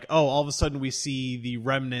they're like, oh, all of a sudden we see the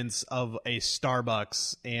remnants of a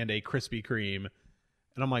Starbucks and a Krispy Kreme.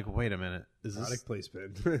 And I'm like, wait a minute. Is this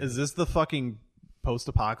placement? Is this the fucking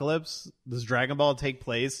post-apocalypse? Does Dragon Ball take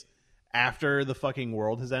place after the fucking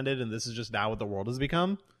world has ended, and this is just now what the world has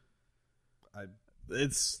become?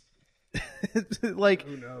 It's like,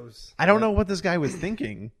 who knows? I don't know what this guy was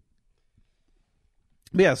thinking.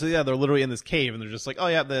 But yeah, so yeah, they're literally in this cave, and they're just like, oh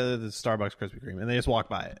yeah, the Starbucks Krispy Kreme. And they just walk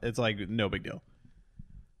by it. It's like, no big deal.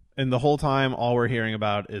 And the whole time, all we're hearing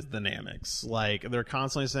about is the Nameks. Like, they're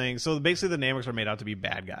constantly saying... So, basically, the Nameks are made out to be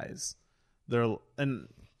bad guys. And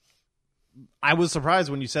I was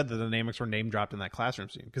surprised when you said that the Nameks were name-dropped in that classroom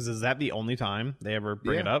scene. Because is that the only time they ever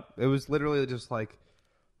bring it up? It was literally just like...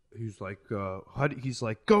 He's like,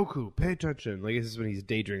 Goku, pay attention. Like, this is when he's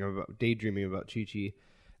daydreaming about Chi-Chi.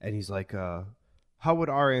 And he's like, how would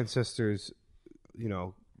our ancestors,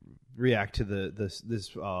 react to this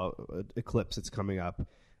eclipse that's coming up?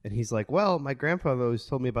 And he's like, well, my grandfather always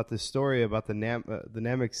told me about this story about the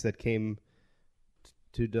Nameks that came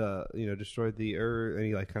to destroy the Earth. And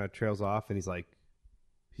he like kind of trails off, and he's like,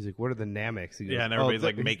 what are the Nameks? He goes, yeah, and everybody's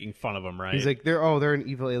like making fun of him, right? He's like, they're an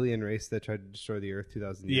evil alien race that tried to destroy the Earth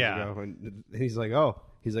 2,000 years ago. And he's like, well,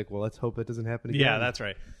 let's hope it doesn't happen again. Yeah, that's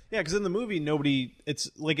right. Yeah, because in the movie, it's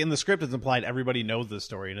like in the script it's implied everybody knows this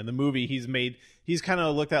story, and in the movie he's kind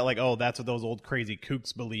of looked at like, oh, that's what those old crazy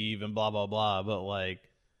kooks believe and blah blah blah, but like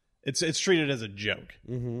it's treated as a joke.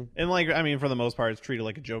 Mm-hmm. And like, I mean, for the most part, it's treated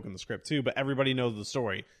like a joke in the script too. But everybody knows the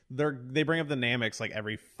story. They bring up the Nameks like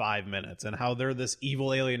every 5 minutes, and how they're this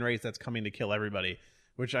evil alien race that's coming to kill everybody.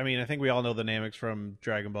 Which, I mean, I think we all know the Nameks from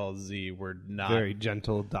Dragon Ball Z were not very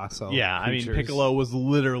gentle, docile. Yeah, creatures. I mean, Piccolo was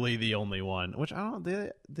literally the only one. Which I don't.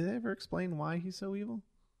 Did they ever explain why he's so evil?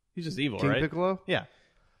 He's just evil, King right? Piccolo? Yeah,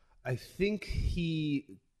 I think he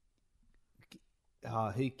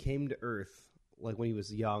came to Earth like when he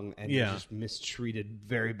was young, and he was just mistreated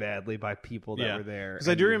very badly by people that were there. Because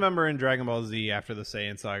I do remember in Dragon Ball Z after the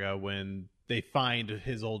Saiyan saga when they find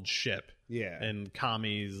his old ship. Yeah. And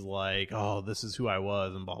Kami's like, oh, this is who I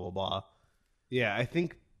was, and blah, blah, blah. Yeah, I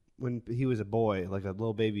think when he was a boy, like a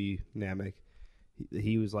little baby Namek,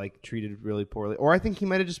 he was like treated really poorly. Or I think he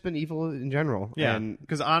might have just been evil in general. Yeah,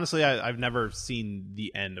 because honestly, I've never seen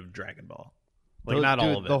the end of Dragon Ball. Like, not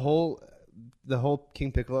all of it. The whole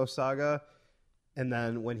King Piccolo saga, and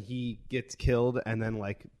then when he gets killed, and then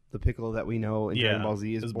like the Piccolo that we know in Dragon Ball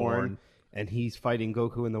Z is born. And he's fighting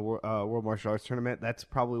Goku in the World Martial Arts Tournament. That's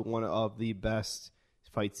probably one of the best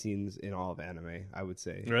fight scenes in all of anime, I would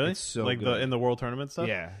say. Really? It's so like good. in the World Tournament stuff?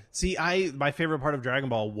 Yeah. See, my favorite part of Dragon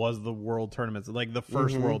Ball was the World Tournament, like the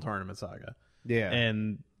first World Tournament saga. Yeah.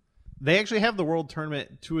 And they actually have the World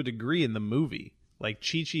Tournament to a degree in the movie. Like,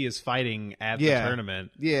 Chi-Chi is fighting at the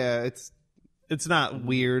tournament. Yeah, it's not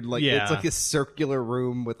weird. Like, it's like a circular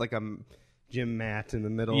room with like a gym mat in the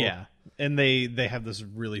middle. Yeah. And they have this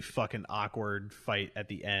really fucking awkward fight at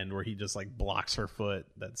the end where he just like blocks her foot.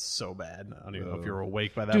 That's so bad. I don't even know if you're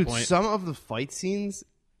awake by that point. Some of the fight scenes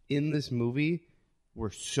in this movie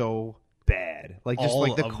were so bad. bad. Like all just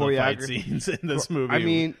like the of the fight choreography scenes in this movie. I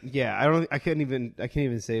mean, yeah, I can't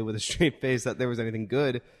even say with a straight face that there was anything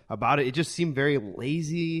good about it. It just seemed very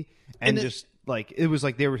lazy and just like it was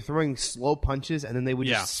like they were throwing slow punches and then they would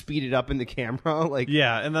just speed it up in the camera. Like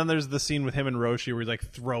and then there's the scene with him and Roshi where he's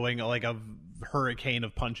like throwing like a hurricane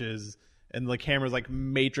of punches and the camera's like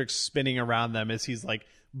matrix spinning around them as he's like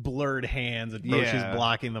blurred hands and Roshi's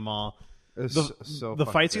blocking them all. The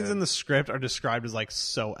fight scenes in the script are described as like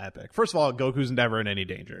so epic. First of all, Goku's never in any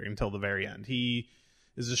danger until the very end. He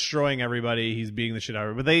is destroying everybody. He's beating the shit out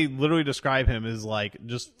of everybody. But they literally describe him as like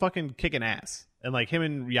just fucking kicking ass. And like him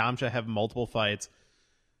and Yamcha have multiple fights.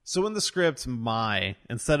 So in the script, Mai,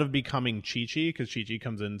 instead of becoming Chi-Chi, because Chi-Chi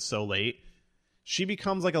comes in so late, she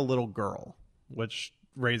becomes like a little girl, which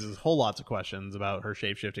raises whole lots of questions about her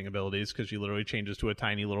shape-shifting abilities because she literally changes to a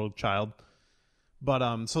tiny little child.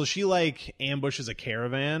 But so she like ambushes a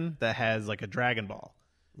caravan that has like a Dragon Ball,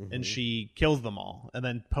 and she kills them all, and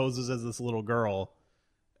then poses as this little girl,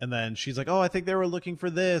 and then she's like, "Oh, I think they were looking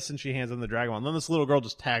for this," and she hands them the Dragon Ball, and then this little girl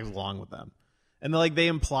just tags along with them, and like they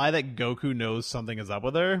imply that Goku knows something is up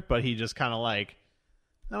with her, but he just kind of like,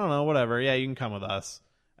 I don't know, whatever, yeah, you can come with us,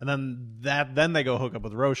 and then they go hook up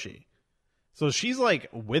with Roshi. So she's like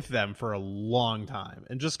with them for a long time,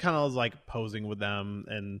 and just kind of is like posing with them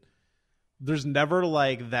and. There's never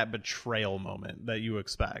like that betrayal moment that you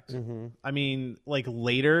expect. I mean, like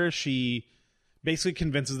later she basically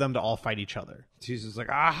convinces them to all fight each other. She's just like,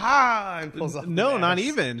 aha, and pulls off. No, not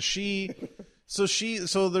even. So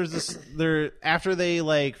there's this after they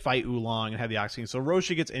like fight Oolong and have the Oxygen. So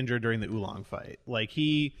Roshi gets injured during the Oolong fight. Like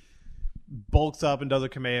he bulks up and does a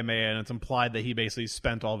Kamehameha, and it's implied that he basically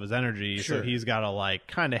spent all of his energy, so he's got to like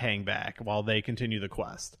kind of hang back while they continue the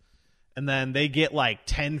quest. And then they get like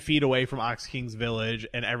 10 feet away from Ox King's village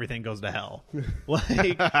and everything goes to hell.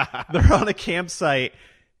 Like they're on a campsite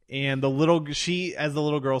and she as the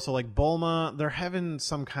little girl, so like Bulma, they're having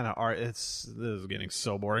some kind of art. This is getting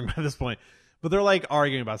so boring by this point. But they're like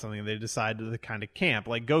arguing about something and they decide to kind of camp.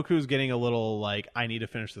 Like Goku's getting a little like, I need to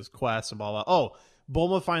finish this quest and blah, blah. Oh,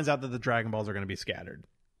 Bulma finds out that the Dragon Balls are going to be scattered.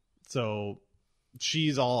 So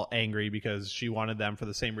she's all angry because she wanted them for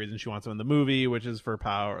the same reason she wants them in the movie, which is for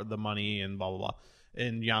power, the money, and blah, blah, blah.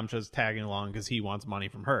 And Yamcha's tagging along because he wants money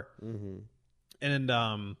from her.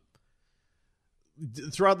 And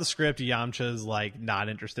throughout the script, Yamcha's like not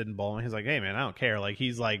interested in Bulma. He's like, hey, man, I don't care. Like,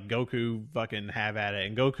 he's like, Goku, fucking have at it.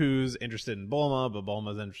 And Goku's interested in Bulma, but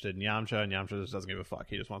Bulma's interested in Yamcha, and Yamcha just doesn't give a fuck.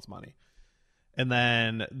 He just wants money. And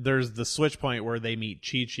then there's the switch point where they meet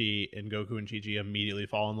Chi-Chi, and Goku and Chi-Chi immediately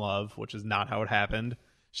fall in love, which is not how it happened.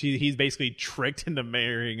 He's basically tricked into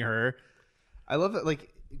marrying her. I love that,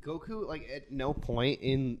 like, Goku, like, at no point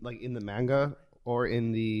in the manga or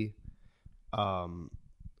in the anime,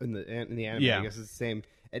 I guess it's the same.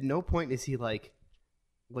 At no point is he like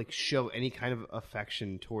show any kind of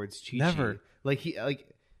affection towards Chi-Chi. Never. Like he like.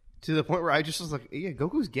 To the point where I just was like, yeah,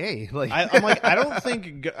 Goku's gay. Like, I'm like, I don't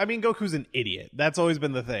think. I mean, Goku's an idiot. That's always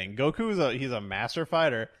been the thing. He's a master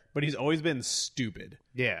fighter, but he's always been stupid.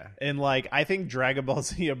 Yeah. And like, I think Dragon Ball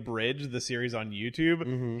Z Abridged, the series on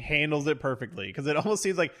YouTube, handles it perfectly because it almost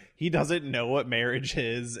seems like he doesn't know what marriage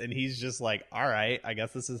is, and he's just like, all right, I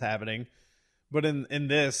guess this is happening. But in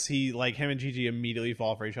this, him and Chi-Chi immediately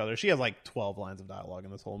fall for each other. She has like 12 lines of dialogue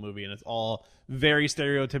in this whole movie, and it's all very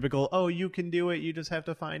stereotypical. Oh, you can do it. You just have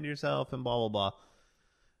to find yourself, and blah, blah, blah.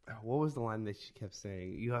 What was the line that she kept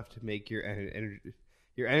saying? You have to make your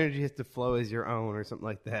energy has to flow as your own, or something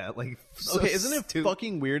like that. Like, okay, isn't it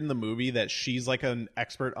fucking weird in the movie that she's like an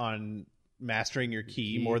expert on mastering your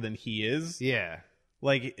ki more than he is? Yeah.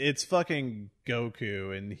 Like, it's fucking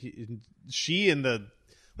Goku, and she in the...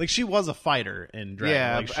 Like, she was a fighter in Dragon.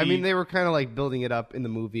 Yeah, like, I mean, they were kind of like building it up in the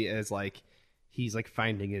movie as like he's like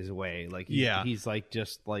finding his way. Like, he's like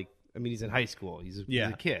just like, I mean, he's in high school. He's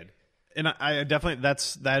a kid. And I definitely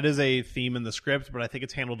that is a theme in the script, but I think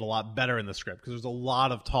it's handled a lot better in the script because there's a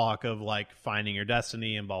lot of talk of like finding your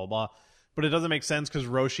destiny and blah blah blah. But it doesn't make sense because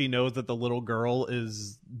Roshi knows that the little girl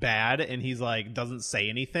is bad, and he's like doesn't say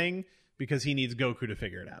anything because he needs Goku to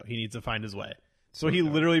figure it out. He needs to find his way. So he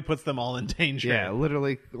literally puts them all in danger. Yeah,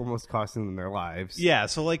 literally almost costing them their lives. Yeah,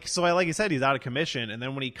 so like you said, he's out of commission, and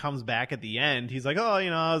then when he comes back at the end, he's like,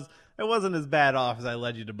 oh, I wasn't as bad off as I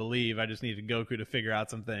led you to believe. I just needed Goku to figure out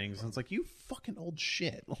some things. And it's like, you fucking old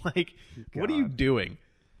shit. Like, God. What are you doing?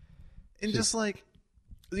 And just like,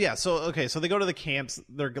 yeah, so they go to the camps.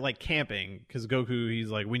 They're like camping because Goku, he's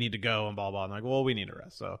like, we need to go and blah, blah. And I'm like, well, we need to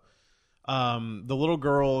rest. So the little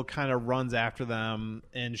girl kind of runs after them,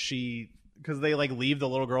 and because they like leave the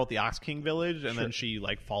little girl at the Ox King village, and then she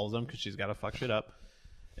like follows them because she's got to fuck shit up.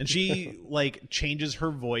 And she like changes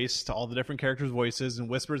her voice to all the different characters' voices and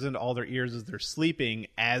whispers into all their ears as they're sleeping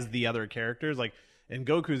as the other characters. Like in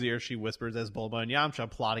Goku's ear, she whispers as Bulma and Yamcha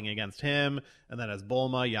plotting against him, and then as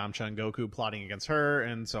Bulma, Yamcha, and Goku plotting against her,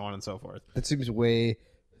 and so on and so forth. That seems way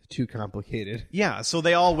too complicated. Yeah, so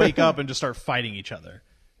they all wake up and just start fighting each other.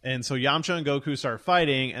 And so Yamcha and Goku start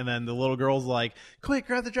fighting, and then the little girl's like, quick,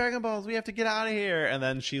 grab the Dragon Balls, we have to get out of here. And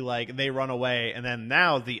then they run away, and then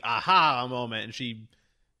now the aha moment, and she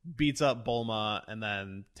beats up Bulma and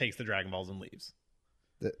then takes the Dragon Balls and leaves.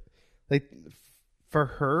 For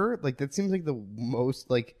her, like, that seems like the most,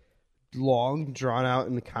 like, long, drawn out,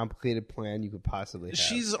 and complicated plan you could possibly have.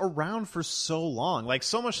 She's around for so long, like,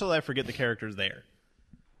 so much so that I forget the character's there.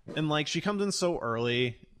 And, like, she comes in so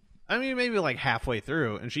early. I mean, maybe, like, halfway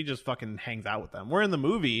through, and she just fucking hangs out with them. Where in the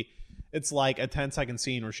movie, it's, like, a 10-second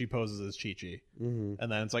scene where she poses as Chi-Chi. Mm-hmm. And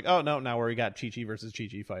then it's like, oh, no, now we got Chi-Chi versus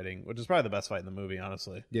Chi-Chi fighting, which is probably the best fight in the movie,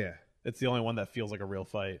 honestly. Yeah. It's the only one that feels like a real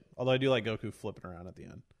fight. Although I do like Goku flipping around at the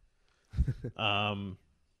end.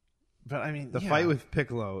 But I mean, the fight with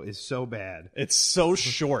Piccolo is so bad. It's so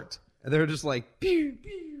short. And they're just like, pew,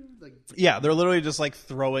 pew, like, yeah, they're literally just like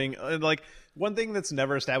throwing. Like one thing that's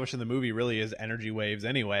never established in the movie really is energy waves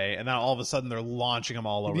anyway. And then all of a sudden they're launching them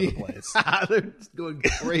all over the place. They're just going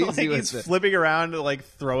crazy like with he's it. Flipping around, like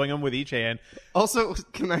throwing them with each hand. Also,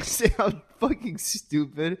 can I say how fucking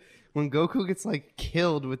stupid when Goku gets like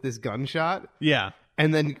killed with this gunshot? Yeah.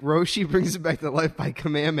 And then Roshi brings him back to life by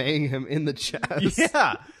Kamehamehaing him in the chest.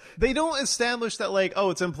 Yeah. They don't establish that, like, oh,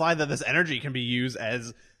 it's implied that this energy can be used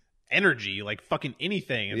as energy, like fucking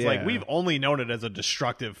anything. It's like, we've only known it as a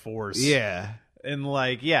destructive force. Yeah. And,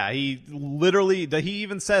 like, yeah, he literally, he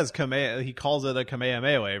even says, he calls it a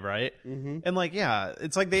Kamehameha wave, right? Mm-hmm. And, like, yeah,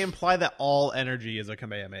 it's like they imply that all energy is a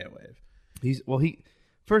Kamehameha wave.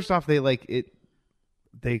 First off, they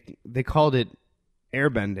called it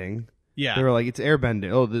airbending. Yeah. They were like, it's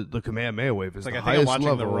airbending. Oh, the Kamehameha wave is like, the I think highest I'm watching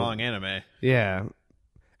level. the wrong anime. Yeah.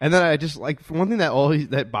 And then I just, like, one thing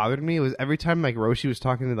that bothered me was every time, like, Roshi was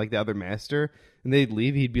talking to, like, the other master, and they'd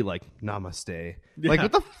leave, he'd be like, namaste. Yeah. Like,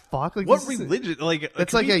 what the fuck? Like, what religion? Like,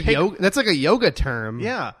 that's like that's like a yoga term.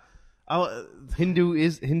 Yeah.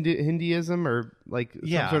 Hinduism or, like,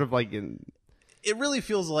 some sort of, like... It really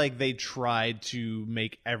feels like they tried to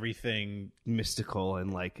make everything mystical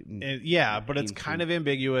and like but it's kind of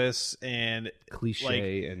ambiguous and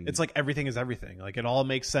cliche, like, and it's like everything is everything. Like it all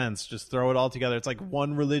makes sense. Just throw it all together. It's like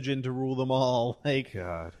one religion to rule them all. Like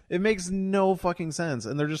God. It makes no fucking sense.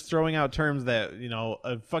 And they're just throwing out terms that, you know,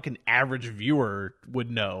 a fucking average viewer would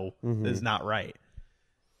know is not right.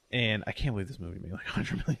 And I can't believe this movie made like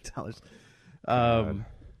 $100 million.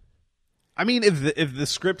 I mean, if the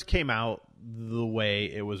script came out the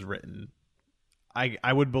way it was written,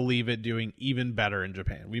 I would believe it doing even better in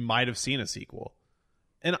Japan. We might have seen a sequel.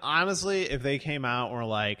 And honestly, if they came out and were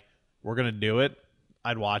like, we're going to do it,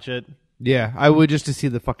 I'd watch it. Yeah, I would, just to see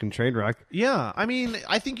the fucking train wreck. Yeah, I mean,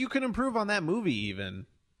 I think you could improve on that movie even.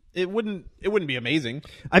 It wouldn't be amazing.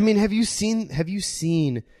 I mean, have you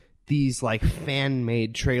seen these like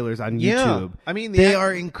fan-made trailers on YouTube? Yeah. I mean, they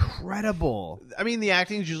are incredible. I mean, the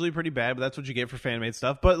acting is usually pretty bad, but that's what you get for fan-made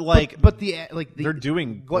stuff. But like, they're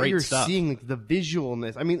doing what great you're stuff. Seeing, like, the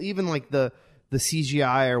visualness. I mean, even like the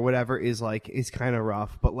CGI or whatever is kind of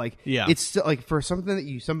rough, but like, it's still like for something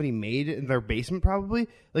that somebody made in their basement, probably,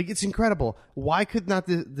 like, it's incredible. Why could not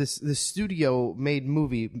this studio made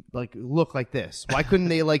movie like look like this? Why couldn't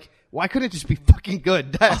they why couldn't it just be fucking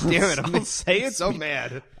good? God damn it! I'm so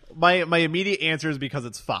mad. My immediate answer is because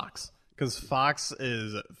it's Fox. Because Fox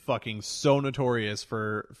is fucking so notorious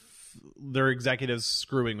for their executives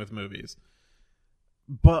screwing with movies.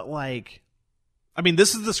 But, like, I mean,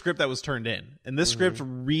 this is the script that was turned in. And this script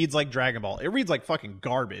reads like Dragon Ball. It reads like fucking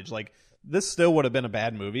garbage. Like, this still would have been a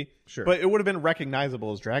bad movie. Sure. But it would have been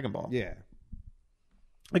recognizable as Dragon Ball. Yeah.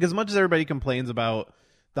 Like, as much as everybody complains about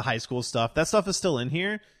the high school stuff, that stuff is still in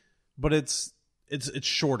here. But it's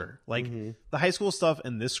shorter. Like the high school stuff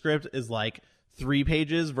in this script is like 3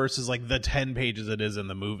 pages versus like the 10 pages it is in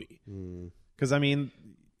the movie. Because I mean,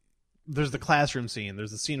 there's the classroom scene,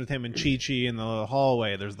 there's the scene with him and Chi-Chi in the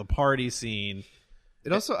hallway, there's the party scene.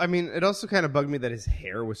 It also kind of bugged me that his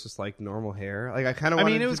hair was just like normal hair. Like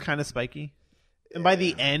it was kind of spiky. And by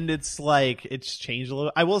the end, it's like it's changed a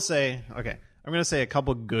little. I will say, okay, I'm gonna say a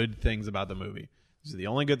couple good things about the movie. These are the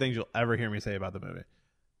only good things you'll ever hear me say about the movie.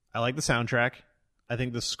 I like the soundtrack. I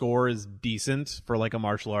think the score is decent for like a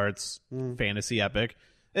martial arts fantasy epic.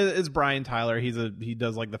 It's Brian Tyler. He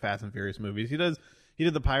does like the Fast and Furious movies. He did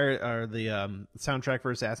the soundtrack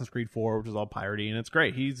for Assassin's Creed 4, which is all piratey, and it's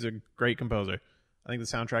great. He's a great composer. I think the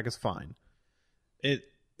soundtrack is fine. It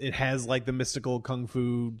it has like the mystical kung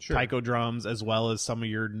fu taiko drums, as well as some of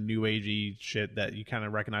your new agey shit that you kind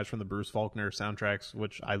of recognize from the Bruce Faulkner soundtracks,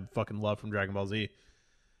 which I fucking love from Dragon Ball Z.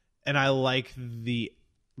 And I like the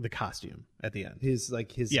costume at the end. His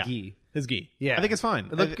gi. His gi. Yeah. I think it's fine.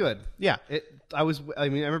 It looked good. Yeah.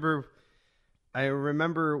 I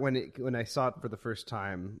remember when I saw it for the first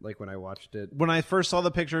time, like when I watched it. When I first saw the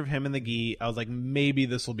picture of him in the gi, I was like, maybe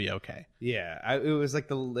this will be okay. Yeah, it was like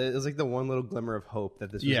the one little glimmer of hope that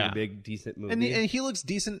this was a big, decent movie. And he looks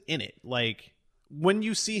decent in it. Like, when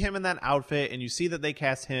you see him in that outfit and you see that they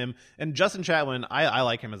cast him, and Justin Chatwin, I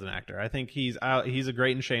like him as an actor. I think he's a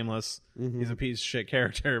great and Shameless. Mm-hmm. He's a piece of shit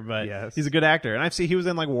character, but he's a good actor. And he was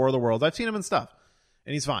in like War of the Worlds. I've seen him in stuff,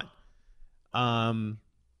 and he's fine.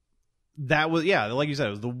 That was, like you said,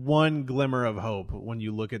 it was the one glimmer of hope when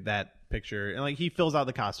you look at that picture, and like he fills out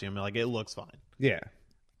the costume and like it looks fine. Yeah.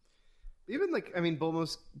 Even like, I mean,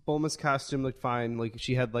 Bulma's costume looked fine. Like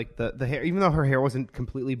she had like the hair, even though her hair wasn't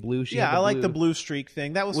completely blue. I like the blue streak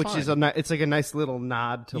thing. That was which fine. Is it's like a nice little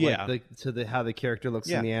nod to how the character looks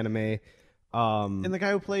in the anime. And the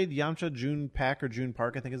guy who played Yamcha, June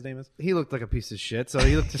Park, I think his name is. He looked like a piece of shit. So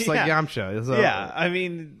he looked just like Yamcha. So. Yeah, I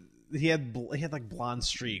mean. He had like blonde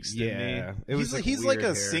streaks. Didn't he? He's like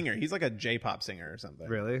a singer. He's like a J-pop singer or something.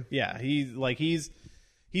 Really? Yeah. He's like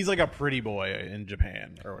a pretty boy in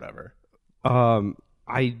Japan or whatever.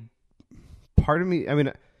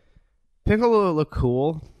 Piccolo looked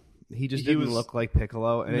cool. He didn't look like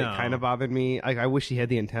Piccolo, and it kind of bothered me. I wish he had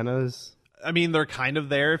the antennas. I mean, they're kind of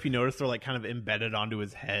there. If you notice, they're like kind of embedded onto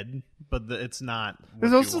his head, but it's not.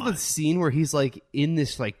 There's also the scene where he's like in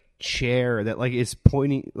this like chair that like is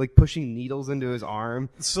pointing, like pushing needles into his arm,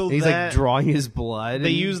 so he's like drawing his blood.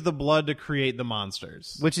 They use the blood to create the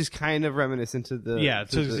monsters, which is kind of reminiscent to the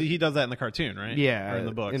he does that in the cartoon, right? Or in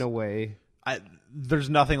the books in a way. There's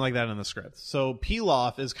nothing like that in the script. So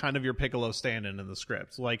Pilaf is kind of your Piccolo stand-in in the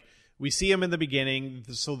script. Like we see him in the beginning,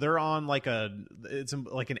 so they're on like it's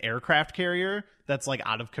like an aircraft carrier that's like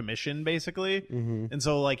out of commission basically, and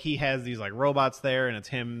so like he has these like robots there, and it's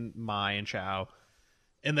him, Mai, and Chao.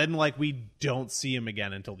 And then, like, we don't see him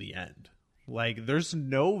again until the end. Like, there's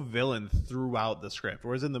no villain throughout the script.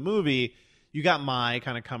 Whereas in the movie, you got Mai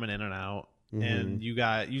kind of coming in and out. And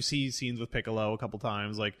you see scenes with Piccolo a couple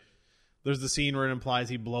times. Like, there's the scene where it implies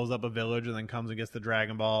he blows up a village and then comes and gets the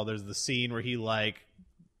Dragon Ball. There's the scene where he, like,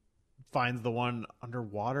 finds the one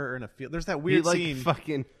underwater or in a field. There's that weird scene.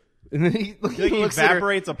 Fucking... And then he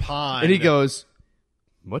evaporates a pond. And he goes...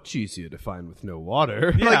 Much easier to find with no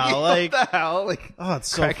water. Yeah, like what the hell? Like, oh,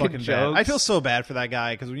 it's so fucking bad. I feel so bad for that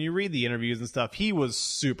guy because when you read the interviews and stuff, he was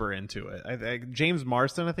super into it. James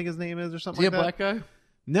Marston, I think his name is, or something. Is he like a black guy?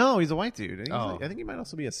 No, he's a white dude. I think he might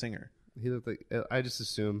also be a singer. He looked like, I just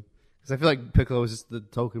assume, because I feel like Piccolo was just the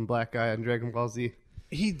token black guy on Dragon Ball Z.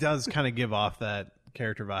 He does kind of give off that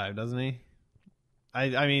character vibe, doesn't he?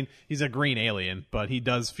 I mean, he's a green alien, but he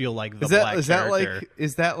does feel like the black character.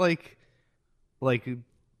 Is that like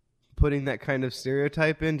putting that kind of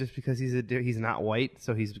stereotype in just because he's not white,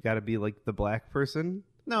 so he's got to be like the black person?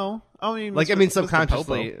 No, I mean,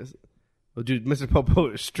 subconsciously. Well, dude, Mr. Popo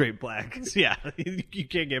is straight black. Yeah, you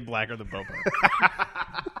can't get blacker than Popo.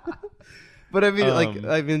 But I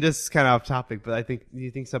mean, this is kind of off topic, but do you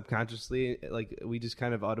think subconsciously, like, we just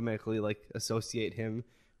kind of automatically like associate him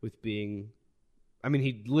with being? I mean,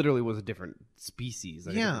 he literally was a different species.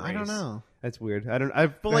 Like I don't know. That's weird. But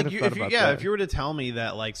like, if you were to tell me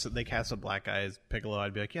that like they cast a black guy as Piccolo,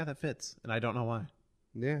 I'd be like, yeah, that fits, and I don't know why.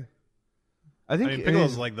 Yeah, I think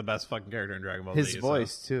Piccolo's like the best fucking character in Dragon Ball Z. His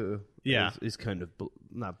voice too, is kind of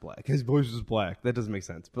not black. His voice is black. That doesn't make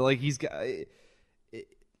sense. But like he's got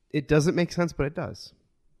it doesn't make sense, but it does.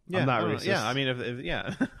 Yeah, I'm not racist. Yeah, I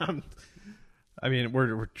mean, I mean,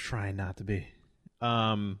 we're trying not to be.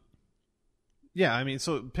 Yeah, I mean,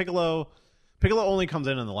 so Piccolo only comes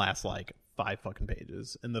in the last like 5 fucking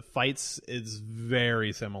pages, and the fights is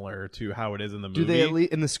very similar to how it is in the movie.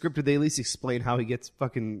 In the script, do they at least explain how he gets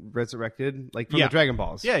fucking resurrected, like from the Dragon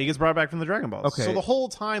Balls? Yeah, he gets brought back from the Dragon Balls. Okay. So the whole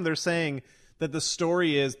time they're saying that the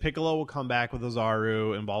story is Piccolo will come back with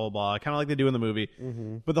Ozaru and blah blah blah, kind of like they do in the movie.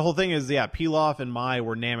 Mm-hmm. But the whole thing is, Pilaf and Mai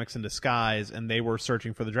were Nameks in disguise, and they were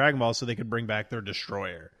searching for the Dragon Balls so they could bring back their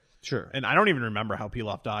destroyer. Sure. And I don't even remember how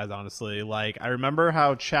Pilaf dies, honestly. Like, I remember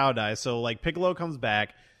how Chao dies. So, like, Piccolo comes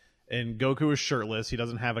back, and Goku is shirtless. He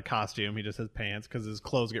doesn't have a costume. He just has pants because his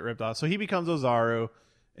clothes get ripped off. So he becomes Ozaru,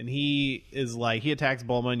 and he is like, he attacks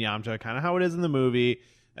Bulma and Yamcha, kind of how it is in the movie.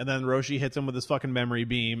 And then Roshi hits him with his fucking memory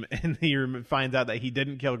beam, and he finds out that he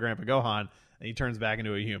didn't kill Grandpa Gohan, and he turns back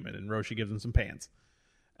into a human, and Roshi gives him some pants.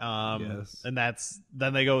 Yes. And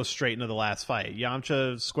then they go straight into the last fight.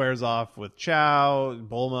 Yamcha squares off with Chow,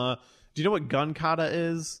 Bulma. Do you know what gun kata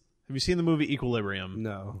is? Have you seen the movie Equilibrium?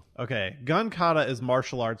 No. Okay. Gun kata is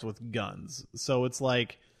martial arts with guns. So it's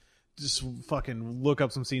like, just fucking look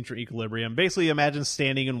up some scenes for Equilibrium. Basically, imagine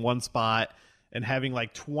standing in one spot and having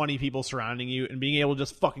like 20 people surrounding you and being able to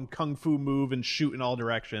just fucking kung fu move and shoot in all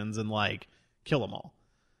directions and like kill them all.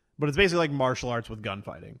 But it's basically like martial arts with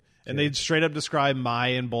gunfighting. And they straight up describe Mai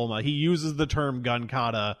and Bulma. He uses the term gun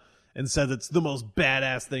kata and says it's the most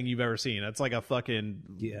badass thing you've ever seen. It's like a fucking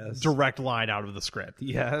direct line out of the script.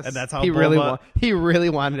 Yes. And that's how he Bulma... he really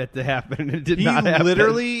wanted it to happen, and it did not happen. He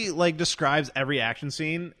literally like describes every action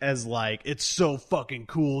scene as like, it's so fucking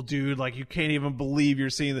cool, dude. Like, you can't even believe you're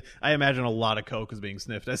seeing the... I imagine a lot of coke was being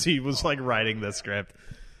sniffed as he was like writing this script.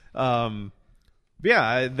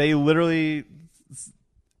 Yeah, they literally...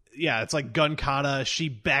 Yeah, it's like gun kata. She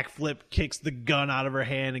backflip kicks the gun out of her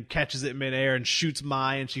hand and catches it midair and shoots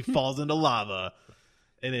Mai, and she falls into lava.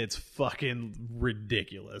 And it's fucking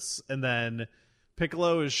ridiculous. And then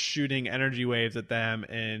Piccolo is shooting energy waves at them,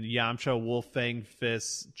 and Yamcha Wolf Fang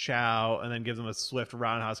fists Chow and then gives him a swift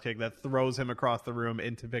roundhouse kick that throws him across the room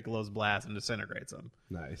into Piccolo's blast and disintegrates him.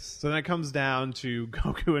 Nice. So then it comes down to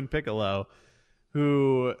Goku and Piccolo,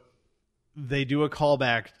 who... They do a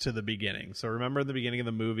callback to the beginning. So remember in the beginning of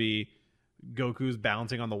the movie, Goku's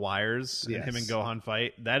bouncing on the wires and him and Gohan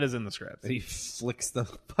fight? That is in the script. And he flicks the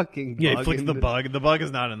fucking bug. Yeah, he flicks the bug. The bug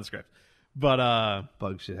is not in the script. But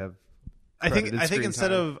bug should have I think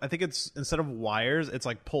instead of wires, it's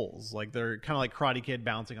like poles. Like they're kind of like Karate Kid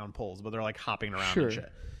bouncing on poles, but they're like hopping around and shit.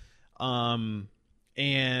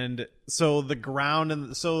 And so the ground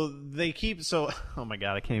and so they keep oh my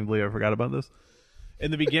god, I can't even believe I forgot about this. In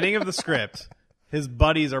the beginning of the script, his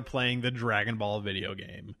buddies are playing the Dragon Ball video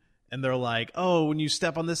game. And they're like, oh, when you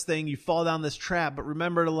step on this thing, you fall down this trap. But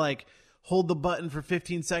remember to, like, hold the button for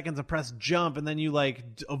 15 seconds and press jump. And then you, like,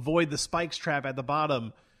 avoid the spikes trap at the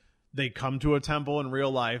bottom. They come to a temple in real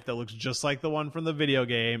life that looks just like the one from the video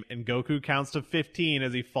game. And Goku counts to 15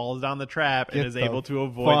 as he falls down the trap and is able to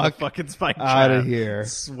avoid the fucking spike trap. Out of here.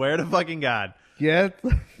 Swear to fucking God. Get...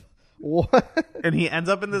 What? And he ends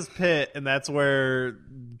up in this pit, and that's where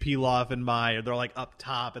Pilaf and Mai, they're like up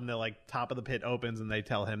top, and the like top of the pit opens, and they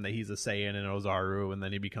tell him that he's a Saiyan and Ozaru, and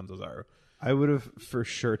then he becomes Ozaru. I would have for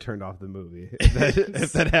sure turned off the movie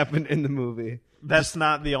if that happened in the movie. That's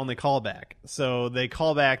not the only callback. So they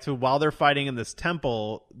call back to while they're fighting in this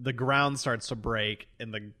temple, the ground starts to break,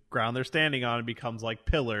 and the ground they're standing on becomes like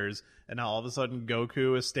pillars, and now all of a sudden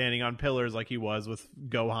Goku is standing on pillars like he was with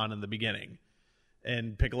Gohan in the beginning.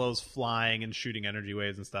 And Piccolo's flying and shooting energy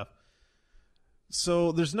waves and stuff.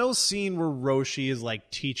 So there's no scene where Roshi is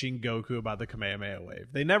like teaching Goku about the Kamehameha wave.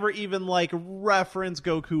 They never even like reference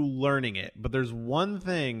Goku learning it. But there's one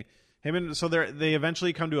thing. They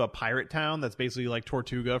eventually come to a pirate town that's basically like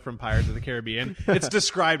Tortuga from Pirates of the Caribbean. It's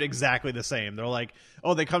described exactly the same. They're like,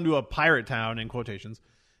 oh, they come to a pirate town in quotations,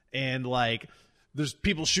 and like there's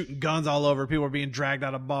people shooting guns all over. People are being dragged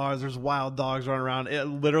out of bars. There's wild dogs running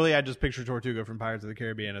around. Literally, I just pictured Tortuga from Pirates of the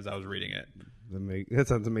Caribbean as I was reading it. That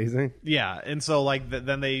sounds amazing. Yeah, and so like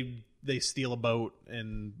then they steal a boat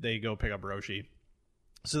and they go pick up Roshi.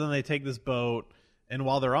 So then they take this boat, and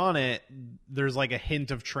while they're on it, there's like a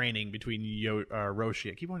hint of training between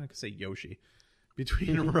Roshi. I keep wanting to say Yoshi.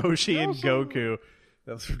 Between Roshi and Goku.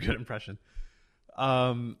 That was a good impression.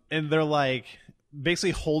 And they're like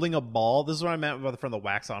basically holding a ball. This is what I meant from the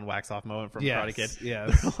wax on, wax off moment from Karate Kid.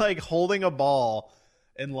 Yes. They're like holding a ball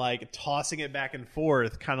and like tossing it back and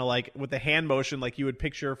forth, kind of like with the hand motion, like you would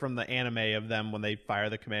picture from the anime of them when they fire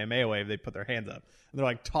the Kamehameha wave, they put their hands up. And they're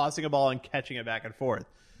like tossing a ball and catching it back and forth.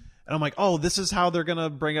 And I'm like, oh, this is how they're going to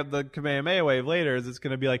bring up the Kamehameha wave later. Is it's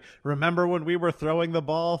going to be like, remember when we were throwing the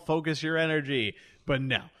ball? Focus your energy. But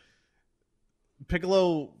no.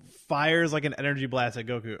 Piccolo fires like an energy blast at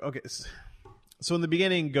Goku. Okay, so in the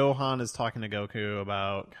beginning, Gohan is talking to Goku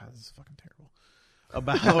about... God, this is fucking terrible.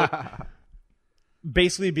 About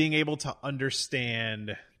basically being able to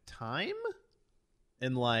understand time?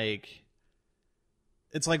 And like...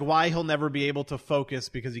 It's like why he'll never be able to focus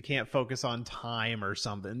because he can't focus on time or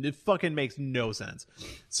something. It fucking makes no sense.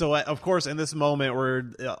 So, of course, in this moment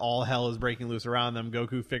where all hell is breaking loose around them,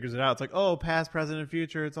 Goku figures it out. It's like, oh, past, present, and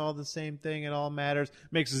future. It's all the same thing. It all matters.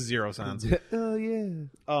 Makes zero sense. Oh, yeah.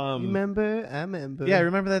 Remember? I remember. Yeah,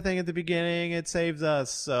 remember that thing at the beginning? It saves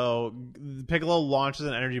us. So Piccolo launches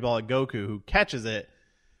an energy ball at Goku, who catches it.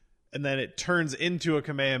 And then it turns into a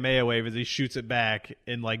Kamehameha wave as he shoots it back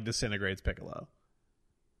and like disintegrates Piccolo.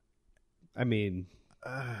 I mean,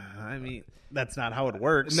 that's not how it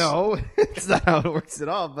works. No, it's not how it works at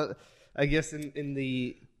all. But I guess in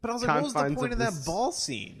the But I was like, what was the point of that ball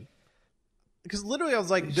scene? Because literally I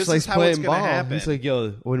was like, this like is how it's going to happen. He's like,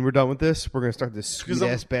 yo, when we're done with this, we're going to start this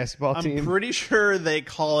sweet-ass basketball team. I'm pretty sure they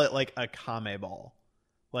call it like a kame ball.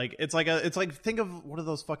 Like it's like think of what are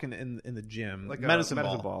those fucking in the gym, like medicine a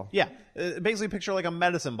medicine ball. Yeah, basically picture like a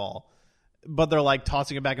medicine ball, but they're like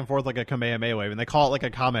tossing it back and forth like a Kamehameha wave, and they call it like a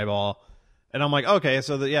kame ball. And I'm like, okay,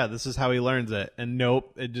 so this is how he learns it. And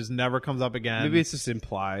nope, it just never comes up again. Maybe it's just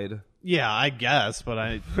implied. Yeah, I guess, but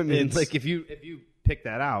I mean, like if you pick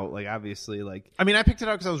that out, like obviously, like I mean, I picked it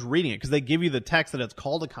out because I was reading it because they give you the text that it's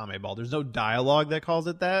called a kame ball. There's no dialogue that calls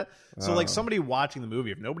it that. So like somebody watching the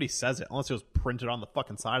movie, if nobody says it, unless it was printed on the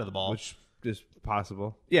fucking side of the ball, which is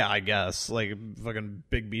possible. Yeah, I guess like fucking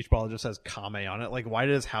big beach ball just says kame on it. Like, why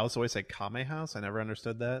did his house always say kame house? I never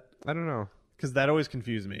understood that. I don't know because that always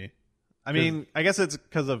confused me. I mean, I guess it's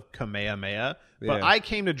because of Kamehameha, but I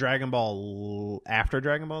came to Dragon Ball after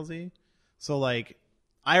Dragon Ball Z, so like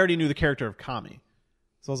I already knew the character of Kami.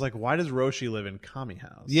 So I was like, why does Roshi live in Kami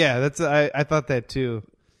house? Yeah, that's I thought that too.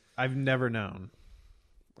 I've never known.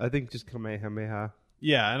 I think just Kamehameha.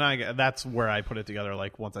 Yeah, and that's where I put it together.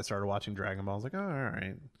 Like once I started watching Dragon Ball, I was like, oh, all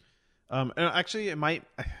right. And actually, I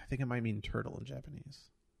think it might mean turtle in Japanese.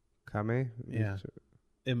 Kame. Yeah.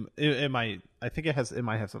 It might. I think it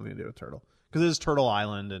might have something to do with turtle because it is Turtle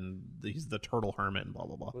Island and he's the turtle hermit and blah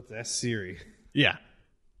blah blah. What's that Siri? Yeah.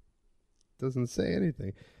 Doesn't say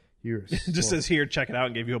anything. Just says here, check it out,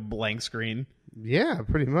 and gave you a blank screen. Yeah,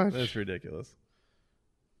 pretty much. That's ridiculous.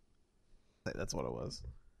 That's what it was.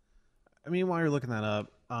 I mean, while you're looking that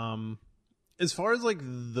up, as far as like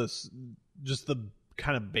just the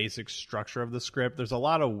kind of basic structure of the script, there's a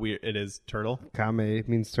lot of weird. It is turtle. Kame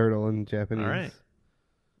means turtle in Japanese. All right,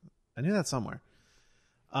 I knew that somewhere.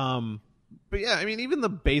 But yeah, I mean, even the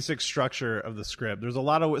basic structure of the script, there's a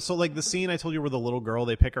lot of like the scene I told you where the little girl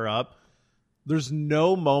they pick her up. There's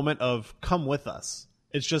no moment of come with us.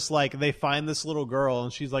 It's just like they find this little girl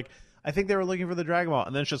and she's like, I think they were looking for the Dragon Ball.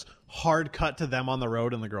 And then it's just hard cut to them on the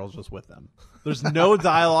road and the girl's just with them. There's no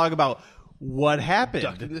dialogue about what happened.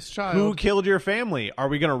 Abducting this child. Who killed your family? Are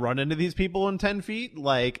we going to run into these people in 10 feet?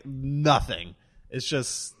 Like nothing. It's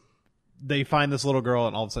just they find this little girl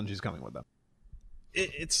and all of a sudden she's coming with them.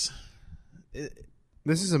 This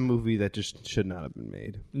is a movie that just should not have been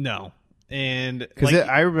made. No. And because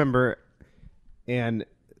I remember... And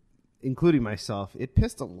including myself, it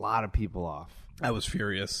pissed a lot of people off. I was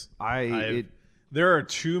furious. There are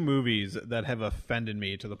two movies that have offended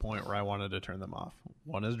me to the point where I wanted to turn them off.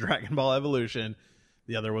 One is Dragon Ball Evolution.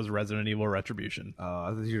 The other was Resident Evil Retribution. Oh, I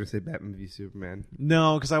thought you were going to say Batman v Superman.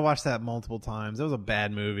 No, because I watched that multiple times. It was a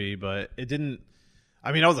bad movie, but it didn't...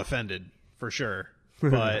 I mean, I was offended, for sure.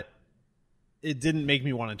 But it didn't make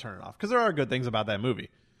me want to turn it off. Because there are good things about that movie.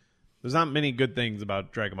 There's not many good things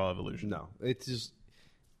about Dragon Ball Evolution. No, it's just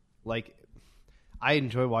like I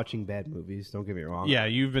enjoy watching bad movies. Don't get me wrong. Yeah,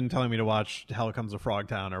 you've been telling me to watch Hell Comes to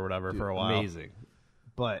Frogtown or whatever for a while. Amazing,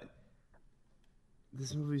 but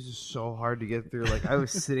this movie is just so hard to get through. Like I was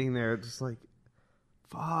sitting there, just like,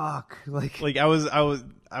 fuck. Like I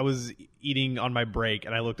was eating on my break,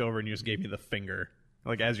 and I looked over, and you just gave me the finger,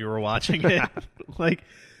 like as you were watching it, like.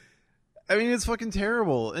 I mean, it's fucking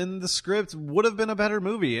terrible. And the script would have been a better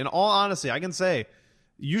movie. In all honesty, I can say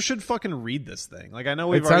you should fucking read this thing. Like, I know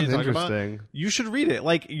we've already talked about it. You should read it.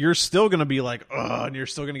 Like, you're still going to be like, ugh, and you're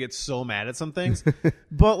still going to get so mad at some things.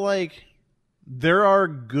 But, like, there are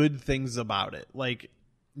good things about it. Like,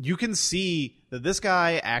 you can see that this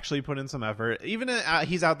guy actually put in some effort. Even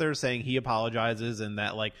he's out there saying he apologizes and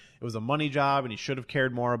that, like, it was a money job and he should have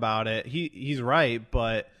cared more about it. He's right,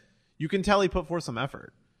 but you can tell he put forth some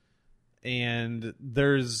effort. And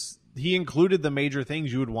he included the major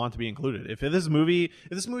things you would want to be included. If this movie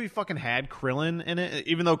fucking had Krillin in it,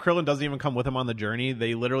 even though Krillin doesn't even come with him on the journey,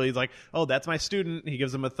 they literally is like, oh, that's my student. He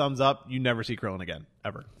gives him a thumbs up. You never see Krillin again,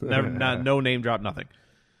 ever. Never, no name drop, nothing.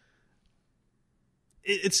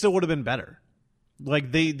 It still would have been better.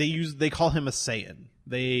 Like they call him a Saiyan.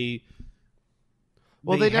 They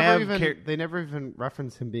never even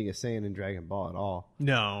reference him being a Saiyan in Dragon Ball at all.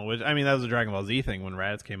 No, I mean that was a Dragon Ball Z thing when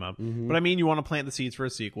Raditz came up. Mm-hmm. But I mean, you want to plant the seeds for a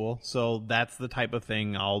sequel, so that's the type of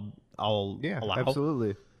thing I'll allow.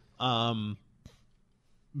 Absolutely. But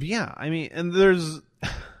yeah, I mean, and there's.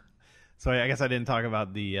 So I guess I didn't talk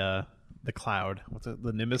about the cloud. What's it?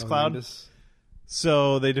 The Nimbus cloud. Nimbus.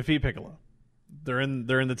 So they defeat Piccolo. They're in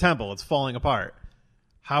the temple. It's falling apart.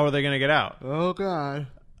 How are they going to get out? Oh God.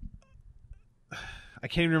 I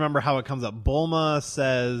can't even remember how it comes up. Bulma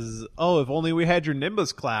says, oh, if only we had your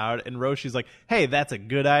Nimbus cloud. And Roshi's like, hey, that's a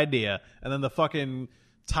good idea. And then the fucking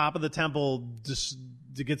top of the temple just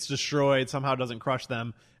gets destroyed, somehow doesn't crush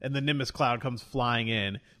them, and the Nimbus cloud comes flying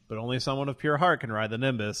in. But only someone of pure heart can ride the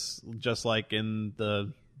Nimbus, just like in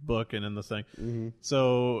the book and in this thing. Mm-hmm.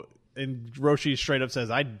 So, and Roshi straight up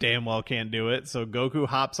says, I damn well can't do it. So Goku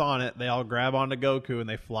hops on it. They all grab onto Goku, and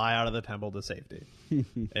they fly out of the temple to safety.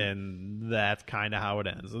 And that's kind of how it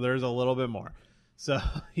ends. So there's a little bit more. So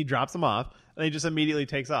he drops them off, and he just immediately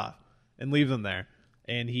takes off and leaves them there.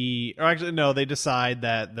 And they decide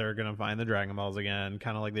that they're going to find the Dragon Balls again,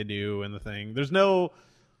 kind of like they do in the thing. There's no,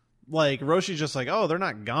 like, Roshi's just like, oh, they're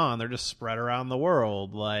not gone. They're just spread around the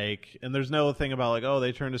world. Like, and there's no thing about, like, oh,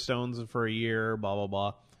 they turned to stones for a year, blah, blah,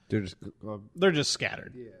 blah. They're just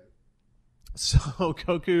scattered. Yeah. So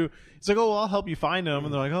Goku, he's like, oh, well, I'll help you find them.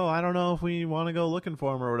 And they're like, oh, I don't know if we want to go looking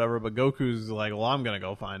for them or whatever. But Goku's like, well, I'm going to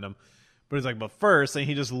go find them. But he's like, but first, and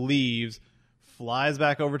he just leaves, flies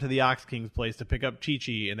back over to the Ox King's place to pick up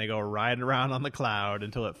Chi-Chi, and they go riding around on the cloud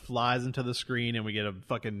until it flies into the screen, and we get a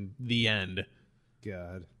fucking the end.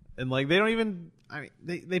 God. And, like, they don't even, I mean,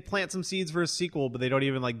 they plant some seeds for a sequel, but they don't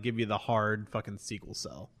even, like, give you the hard fucking sequel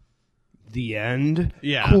sell. The end?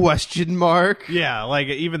 Yeah. Question mark? Yeah, like,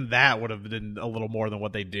 even that would have been a little more than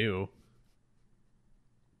what they do.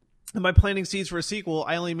 And by planting seeds for a sequel,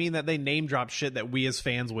 I only mean that they name drop shit that we as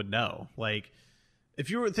fans would know. Like, if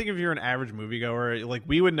you're an average moviegoer, like,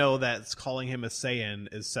 we would know that calling him a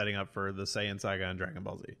Saiyan is setting up for the Saiyan saga on Dragon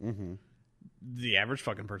Ball Z. Mm-hmm. The average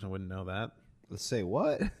fucking person wouldn't know that. Let's say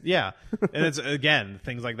what? Yeah. And it's, again,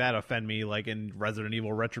 things like that offend me. Like in Resident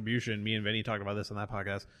Evil Retribution, me and Vinny talked about this on that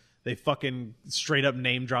podcast. They fucking straight up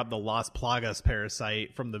name drop the Las Plagas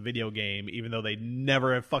parasite from the video game, even though they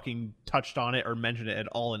never have fucking touched on it or mentioned it at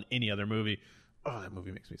all in any other movie. Oh, that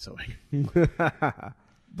movie makes me so angry.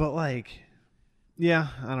 But, like, yeah,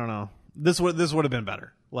 I don't know. This would have been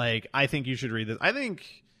better. Like, I think you should read this. I think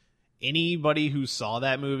anybody who saw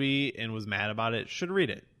that movie and was mad about it should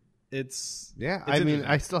read it. It's I mean,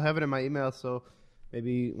 I still have it in my email, so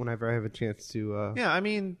maybe whenever I have a chance to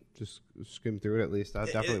just skim through it at least, I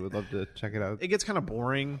definitely would love to check it out. It gets kind of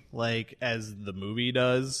boring, like, as the movie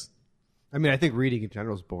does. I mean, I think reading in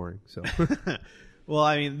general is boring, so. Well,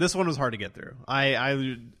 I mean, this one was hard to get through.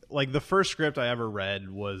 I like, the first script I ever read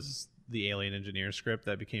was the Alien Engineer script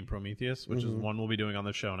that became Prometheus, which is one we'll be doing on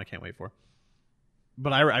the show, and I can't wait for.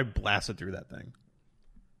 But I blasted through that thing.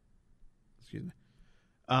 Excuse me.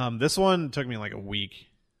 This one took me like a week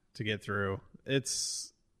to get through. It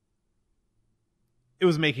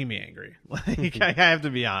was making me angry. Like, I have to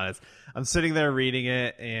be honest. I'm sitting there reading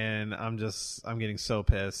it, and I'm getting so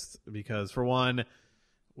pissed because, for one,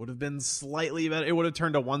 would have been slightly better. It would have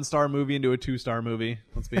turned a 1-star movie into a 2-star movie.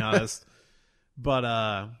 Let's be honest. But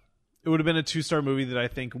it would have been a 2-star movie that I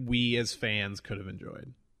think we as fans could have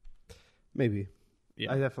enjoyed. Maybe.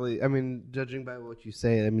 Yeah. I mean, judging by what you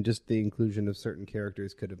say, I mean, just the inclusion of certain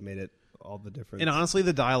characters could have made it all the difference. And honestly,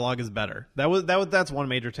 the dialogue is better. That's one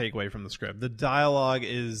major takeaway from the script. The dialogue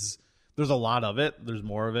there's a lot of it. There's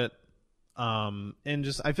more of it. And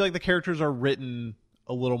just, I feel like the characters are written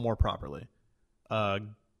a little more properly.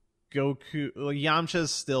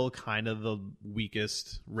 Yamcha's still kind of the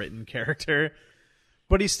weakest written character,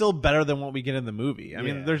 but he's still better than what we get in the movie. I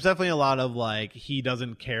mean, there's definitely a lot of, like, he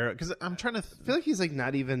doesn't care. Because I'm trying to... I feel like he's, like,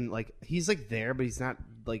 not even, like... He's, like, there, but he's not,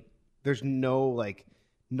 like... There's no, like...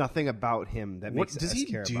 Nothing about him that makes us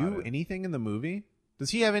care about it. Does he do anything in the movie? Does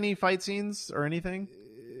he have any fight scenes or anything?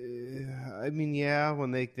 I mean, yeah,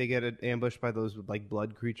 when they get ambushed by those, like,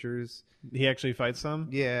 blood creatures. He actually fights them?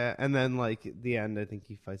 Yeah, and then, like, at the end, I think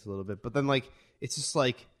he fights a little bit. But then, like, it's just,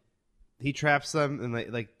 like... He traps them,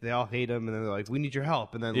 and they all hate him, and then they're like, "We need your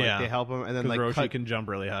help," and then like they help him, and then like Roshi can jump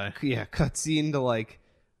really high. Yeah, cutscene to like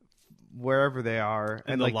wherever they are,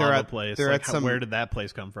 and like the lava place. They're like, at some. Where did that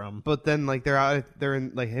place come from? But then like they're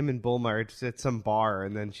in like him and Bulma are just at some bar,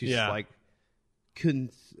 and then she's just, like,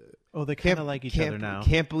 couldn't. Oh, they kind of like each other now.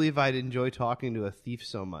 Can't believe I'd enjoy talking to a thief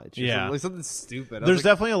so much. Yeah, like something stupid. There's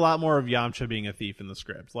definitely a lot more of Yamcha being a thief in the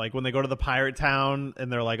script. Like when they go to the pirate town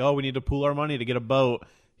and they're like, "Oh, we need to pool our money to get a boat."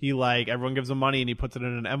 He everyone gives him money and he puts it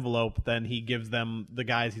in an envelope. Then he gives them, the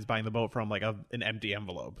guys he's buying the boat from, like an empty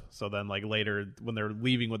envelope. So then like later when they're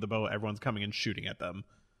leaving with the boat, everyone's coming and shooting at them.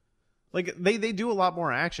 Like they do a lot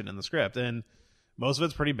more action in the script, and most of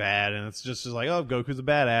it's pretty bad. And it's just like, oh, Goku's a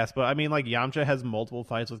badass. But I mean, like, Yamcha has multiple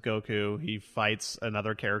fights with Goku. He fights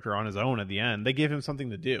another character on his own at the end. They give him something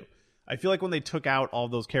to do. I feel like when they took out all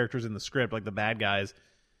those characters in the script, like the bad guys,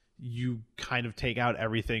 you kind of take out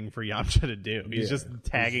everything for Yamcha to do. He's just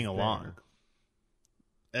tagging along.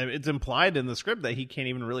 It's implied in the script that he can't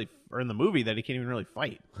even really, or in the movie that he can't even really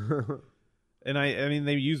fight. And I mean,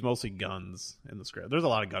 they use mostly guns in the script. There's a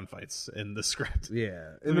lot of gunfights in the script.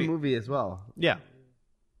 Yeah, in the movie as well. Yeah,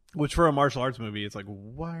 Which for a martial arts movie, it's like,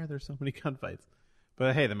 why are there so many gunfights?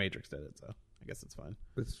 But hey, The Matrix did it, so I guess it's fine.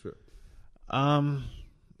 That's true.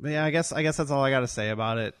 But yeah, I guess that's all I got to say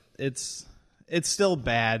about it. It's still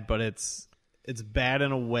bad, but it's bad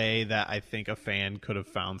in a way that I think a fan could have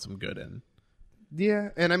found some good in. Yeah,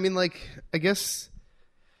 and I mean, like, I guess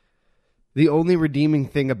the only redeeming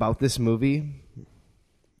thing about this movie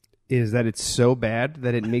is that it's so bad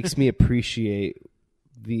that it makes me appreciate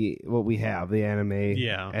what we have, the anime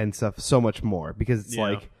and stuff, so much more, because it's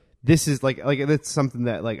like, this is like that's something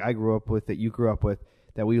that like I grew up with, that you grew up with,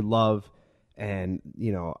 that we love. And,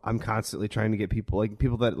 you know, I'm constantly trying to get people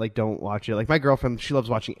that like don't watch it. Like my girlfriend, she loves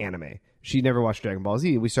watching anime. She never watched Dragon Ball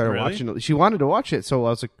Z. We started watching it. She wanted to watch it, so I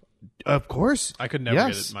was like, of course. I could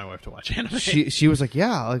never get my wife to watch anime. She was like,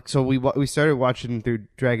 yeah. Like, so we started watching through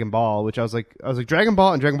Dragon Ball, which I was like Dragon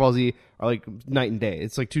Ball and Dragon Ball Z are like night and day.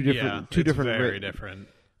 It's like two different very different.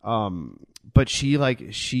 But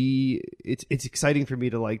it's exciting for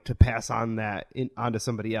me to like to pass on that onto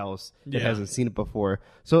somebody else that hasn't seen it before.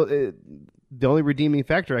 So the only redeeming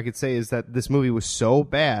factor I could say is that this movie was so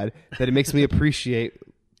bad that it makes me appreciate.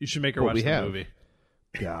 You should make her watch the movie.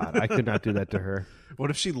 God, I could not do that to her. What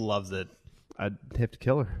if she loves it? I'd have to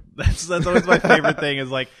kill her. That's always my favorite thing, is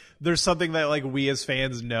like there's something that like we as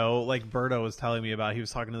fans know. Like Berto was telling me about. He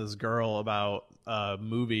was talking to this girl about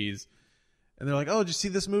movies. And they're like, oh, did you see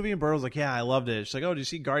this movie? And Berto's like, yeah, I loved it. She's like, oh, did you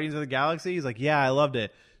see Guardians of the Galaxy? He's like, yeah, I loved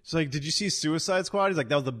it. She's like, did you see Suicide Squad? He's like,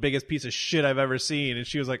 that was the biggest piece of shit I've ever seen. And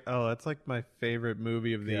she was like, oh, that's like my favorite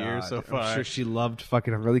movie of the year so far. I'm sure she loved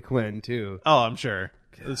fucking Harley Quinn, too. Oh, I'm sure.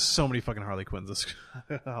 There's so many fucking Harley Quinns this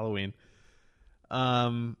Halloween.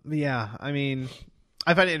 Yeah, I mean,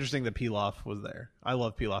 I find it interesting that Pilaf was there. I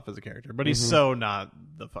love Pilaf as a character, but he's so not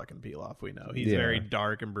the fucking Pilaf we know. He's very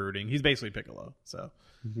dark and brooding. He's basically Piccolo, so...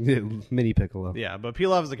 Mini Piccolo. Yeah, but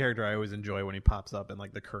Pilaf is a character I always enjoy when he pops up in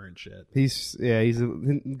like the current shit. He's a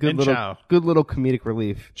good Chow. little comedic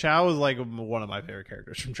relief. Chow is like one of my favorite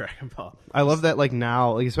characters from Dragon Ball. I love that, like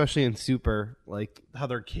now, like especially in Super, like how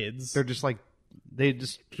they're kids. They're just like they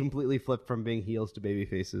just completely flip from being heels to baby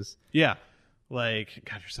faces. Yeah, like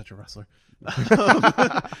God, you're such a wrestler.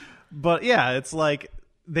 But yeah, it's like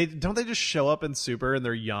they just show up in Super and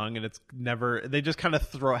they're young, and it's never, they just kind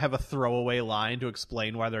of have a throwaway line to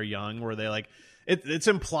explain why they're young, where they like it's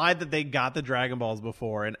implied that they got the Dragon Balls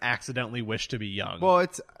before and accidentally wish to be young. Well,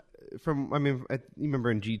 it's from, I mean, you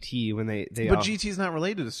remember in GT when they but GT's not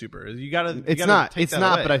related to Super. It's not,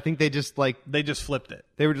 but I think they just flipped it.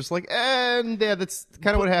 They were just like, and yeah, that's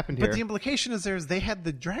kind of what happened here. But the implication is they had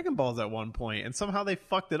the Dragon Balls at one point, and somehow they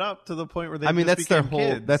fucked it up to the point where they that's became their whole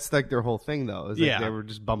kids. That's like their whole thing, though. Is like they were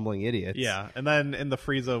just bumbling idiots. Yeah, and then in the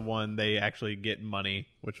Frieza one, they actually get money,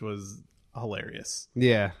 which was hilarious.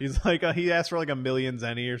 Yeah, he's like he asked for like 1 million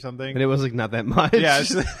zenny or something, and it was like not that much. Yeah, it's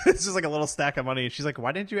just like a little stack of money. And she's like,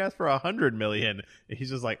 why didn't you ask for 100 million? And he's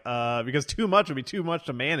just like, because too much would be too much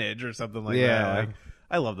to manage or something like that. Like,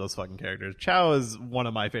 I love those fucking characters. Chow is one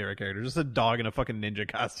of my favorite characters. Just a dog in a fucking ninja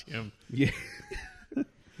costume. Yeah.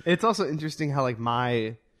 It's also interesting how like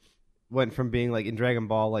Mai went from being like in Dragon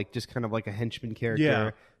Ball like just kind of like a henchman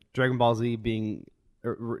character, Dragon Ball Z being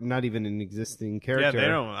not even an existing character.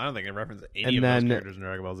 Yeah, I don't think they reference any of those characters in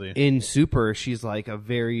Dragon Ball Z. In Super, she's like a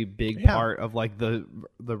very big part of like the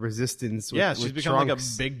resistance. She's become like a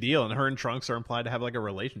big deal, and her and Trunks are implied to have like a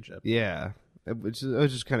relationship. Yeah, which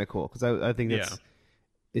was just kind of cool because I think that's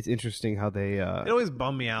it's interesting how they. It always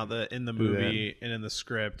bummed me out that in the movie and in the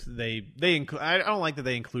script I don't like that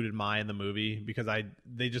they included Mai in the movie, because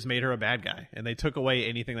they just made her a bad guy and they took away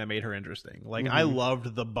anything that made her interesting. Like I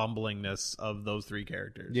loved the bumblingness of those three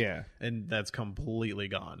characters. Yeah, and that's completely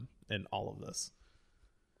gone in all of this.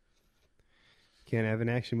 Can't have an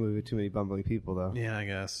action movie with too many bumbling people, though. Yeah, I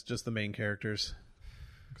guess just the main characters.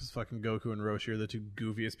 Because fucking Goku and Roshi are the two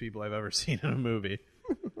goofiest people I've ever seen in a movie.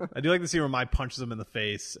 I do like to see where Mai punches him in the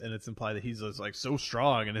face, and it's implied that he's just like so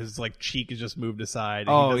strong, and his like cheek is just moved aside.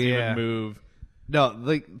 And he doesn't even move. No,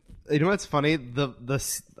 like you know what's funny? The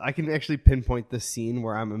I can actually pinpoint the scene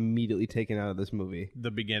where I'm immediately taken out of this movie.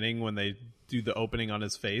 The beginning when they do the opening on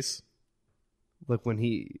his face. Like when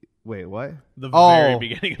he what? The very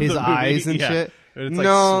beginning of his the movie. eyes and shit. It's like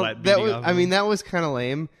sweat that was. I mean, that was kind of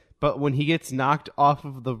lame. But when he gets knocked off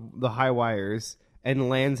of the high wires and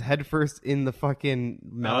lands headfirst in the fucking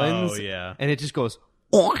melons, and it just goes,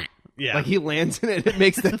 like he lands in it, it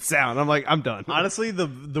makes that sound. I'm like, I'm done. Honestly, the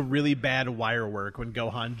really bad wire work when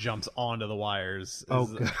Gohan jumps onto the wires.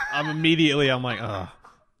 I'm like, ugh.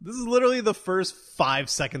 This is literally the first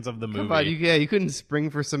 5 seconds of the movie. Come on, you couldn't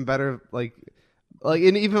spring for some better like Like,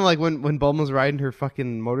 and even like when Bulma's riding her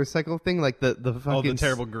fucking motorcycle thing, like the fucking the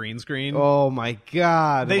terrible green screen. Oh my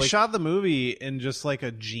god! They shot the movie in just like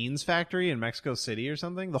a jeans factory in Mexico City or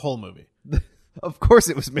something. The whole movie. Of course,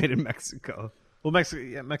 it was made in Mexico. Well, Mexico.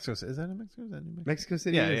 Yeah, Mexico. Is that in Mexico? Is that in Mexico? Mexico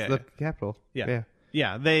City is the capital. Yeah.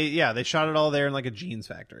 They shot it all there in like a jeans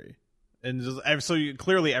factory, and just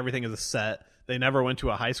clearly everything is a set. They never went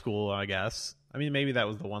to a high school, I guess. I mean, maybe that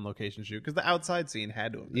was the one location shoot because the outside scene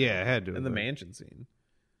had to have been. Yeah, it had to. And the mansion scene.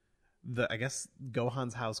 I guess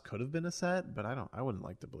Gohan's house could have been a set, but I wouldn't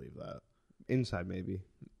like to believe that. Inside, maybe.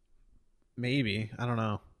 Maybe. I don't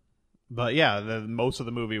know. But yeah, most of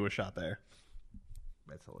the movie was shot there.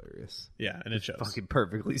 That's hilarious. Yeah, and it shows. Fucking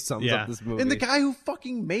perfectly sums up this movie. And the guy who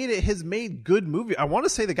fucking made it has made good movie. I want to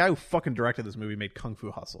say the guy who fucking directed this movie made Kung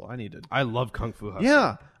Fu Hustle. I love Kung Fu Hustle.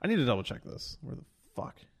 Yeah. I need to double check this. Where the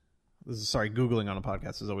fuck? Googling on a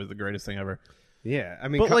podcast is always the greatest thing ever. Yeah, I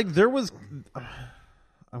mean, but there was.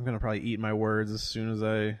 I'm gonna probably eat my words as soon as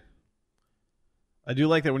I do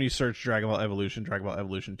like that when you search Dragon Ball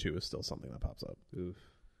Evolution 2 is still something that pops up. Oof.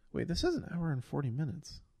 Wait, this is an hour and 40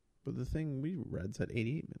 minutes, but the thing we read said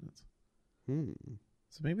 88 minutes.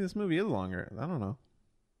 So maybe this movie is longer. I don't know.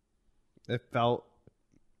 It felt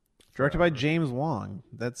directed by James Wong.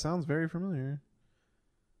 That sounds very familiar.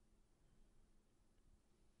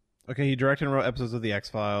 Okay, he directed and wrote episodes of The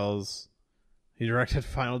X-Files. He directed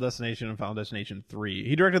Final Destination and Final Destination 3.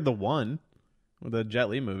 He directed The One with the Jet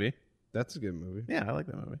Li movie. That's a good movie. Yeah, I like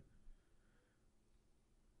that movie.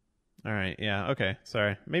 All right, yeah, okay,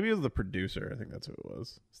 sorry. Maybe it was the producer. I think that's who it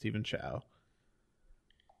was. Stephen Chow.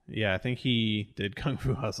 Yeah, I think he did Kung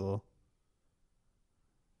Fu Hustle.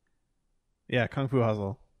 Yeah, Kung Fu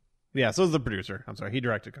Hustle. Yeah, so it was the producer. I'm sorry, he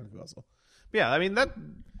directed Kung Fu Hustle. But yeah, I mean, that...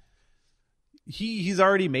 He's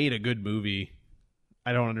already made a good movie.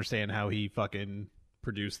 I don't understand how he fucking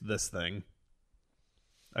produced this thing.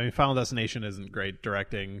 I mean, Final Destination isn't great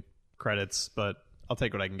directing credits, but I'll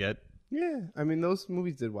take what I can get. Yeah, I mean, those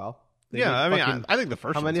movies did well. I think the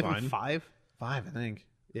first how one's many fine. of them? 5? 5, I think.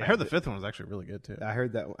 Yeah, I heard the fifth one was actually really good, too. I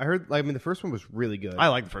heard that. The first one was really good. I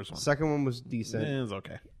like the first one. Second one was decent. It was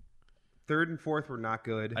okay. Third and fourth were not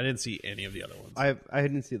good. I didn't see any of the other ones. I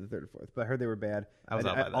didn't see the third and fourth, but I heard they were bad.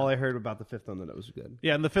 All I heard about the fifth one that it was good.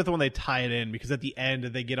 Yeah, and the fifth one they tie it in because at the end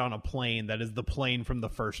they get on a plane that is the plane from the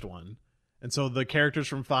first one. And so the characters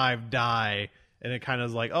from 5 die, and it kind of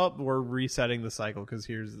is like, oh, we're resetting the cycle because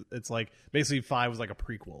it's like basically 5 was like a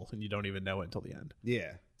prequel, and you don't even know it until the end.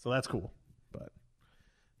 Yeah. So that's cool. But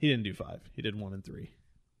he didn't do 5. He did 1 and 3.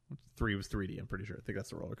 3 was 3D, I'm pretty sure. I think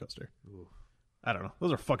that's the roller coaster. Ooh. I don't know.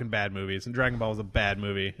 Those are fucking bad movies. And Dragon Ball was a bad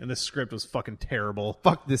movie. And this script was fucking terrible.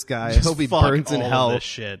 Fuck this guy. I hope he burns in hell. This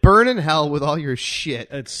shit. Burn in hell with all your shit.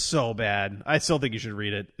 It's so bad. I still think you should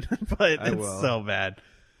read it. But it's so bad.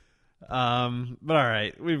 But all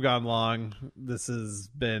right. We've gone long. This has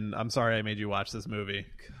been... I'm sorry I made you watch this movie.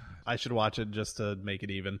 I should watch it just to make it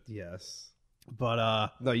even. Yes.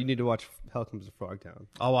 But no, you need to watch Hell Comes to Frogtown.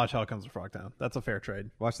 I'll watch Hell Comes to Frogtown. That's a fair trade.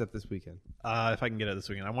 Watch that this weekend. If I can get it this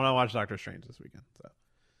weekend. I want to watch Doctor Strange this weekend. So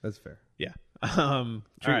that's fair. Yeah. All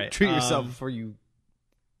right. Treat yourself before you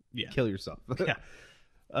kill yourself. Yeah.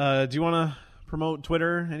 Do you want to promote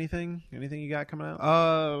Twitter? Anything you got coming out?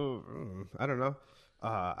 I don't know.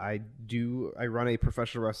 I run a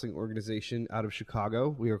professional wrestling organization out of Chicago.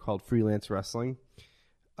 We are called Freelance Wrestling.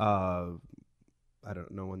 I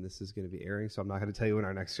don't know when this is going to be airing, so I'm not going to tell you when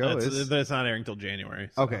our next show is. It's not airing till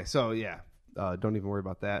January. So. Okay, so yeah, don't even worry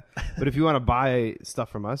about that. But if you want to buy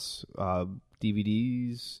stuff from us,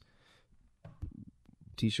 DVDs,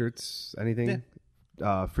 T-shirts, anything,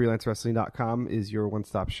 freelancewrestling.com is your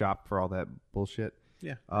one-stop shop for all that bullshit.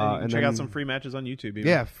 Yeah, and check out some free matches on YouTube. Even.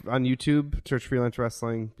 Yeah, on YouTube, search Freelance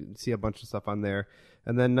Wrestling, see a bunch of stuff on there.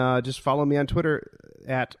 And then just follow me on Twitter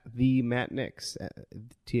at the Matt Nix,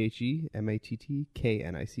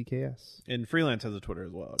 TheMattKnicks. And Freelance has a Twitter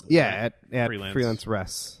as well. Yeah, at Freelance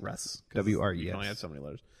Res. WRES. You only have so many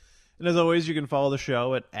letters. And as always, you can follow the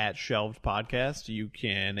show at Shelved Podcast. You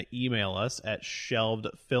can email us at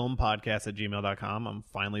shelvedfilmpodcast@gmail.com. I'm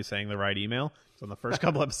finally saying the right email. So in the first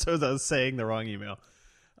couple episodes, I was saying the wrong email.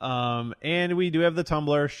 And we do have the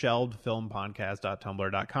Tumblr,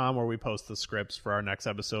 shelvedfilmpodcast.tumblr.com, where we post the scripts for our next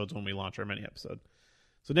episodes when we launch our mini episode.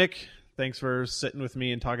 So, Nick, thanks for sitting with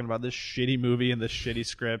me and talking about this shitty movie and this shitty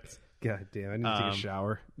script. God damn, I need to take a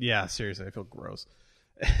shower. Yeah, seriously, I feel gross.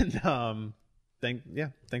 And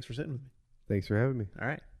thanks for sitting with me. Thanks for having me. All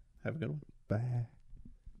right, have a good one. Bye.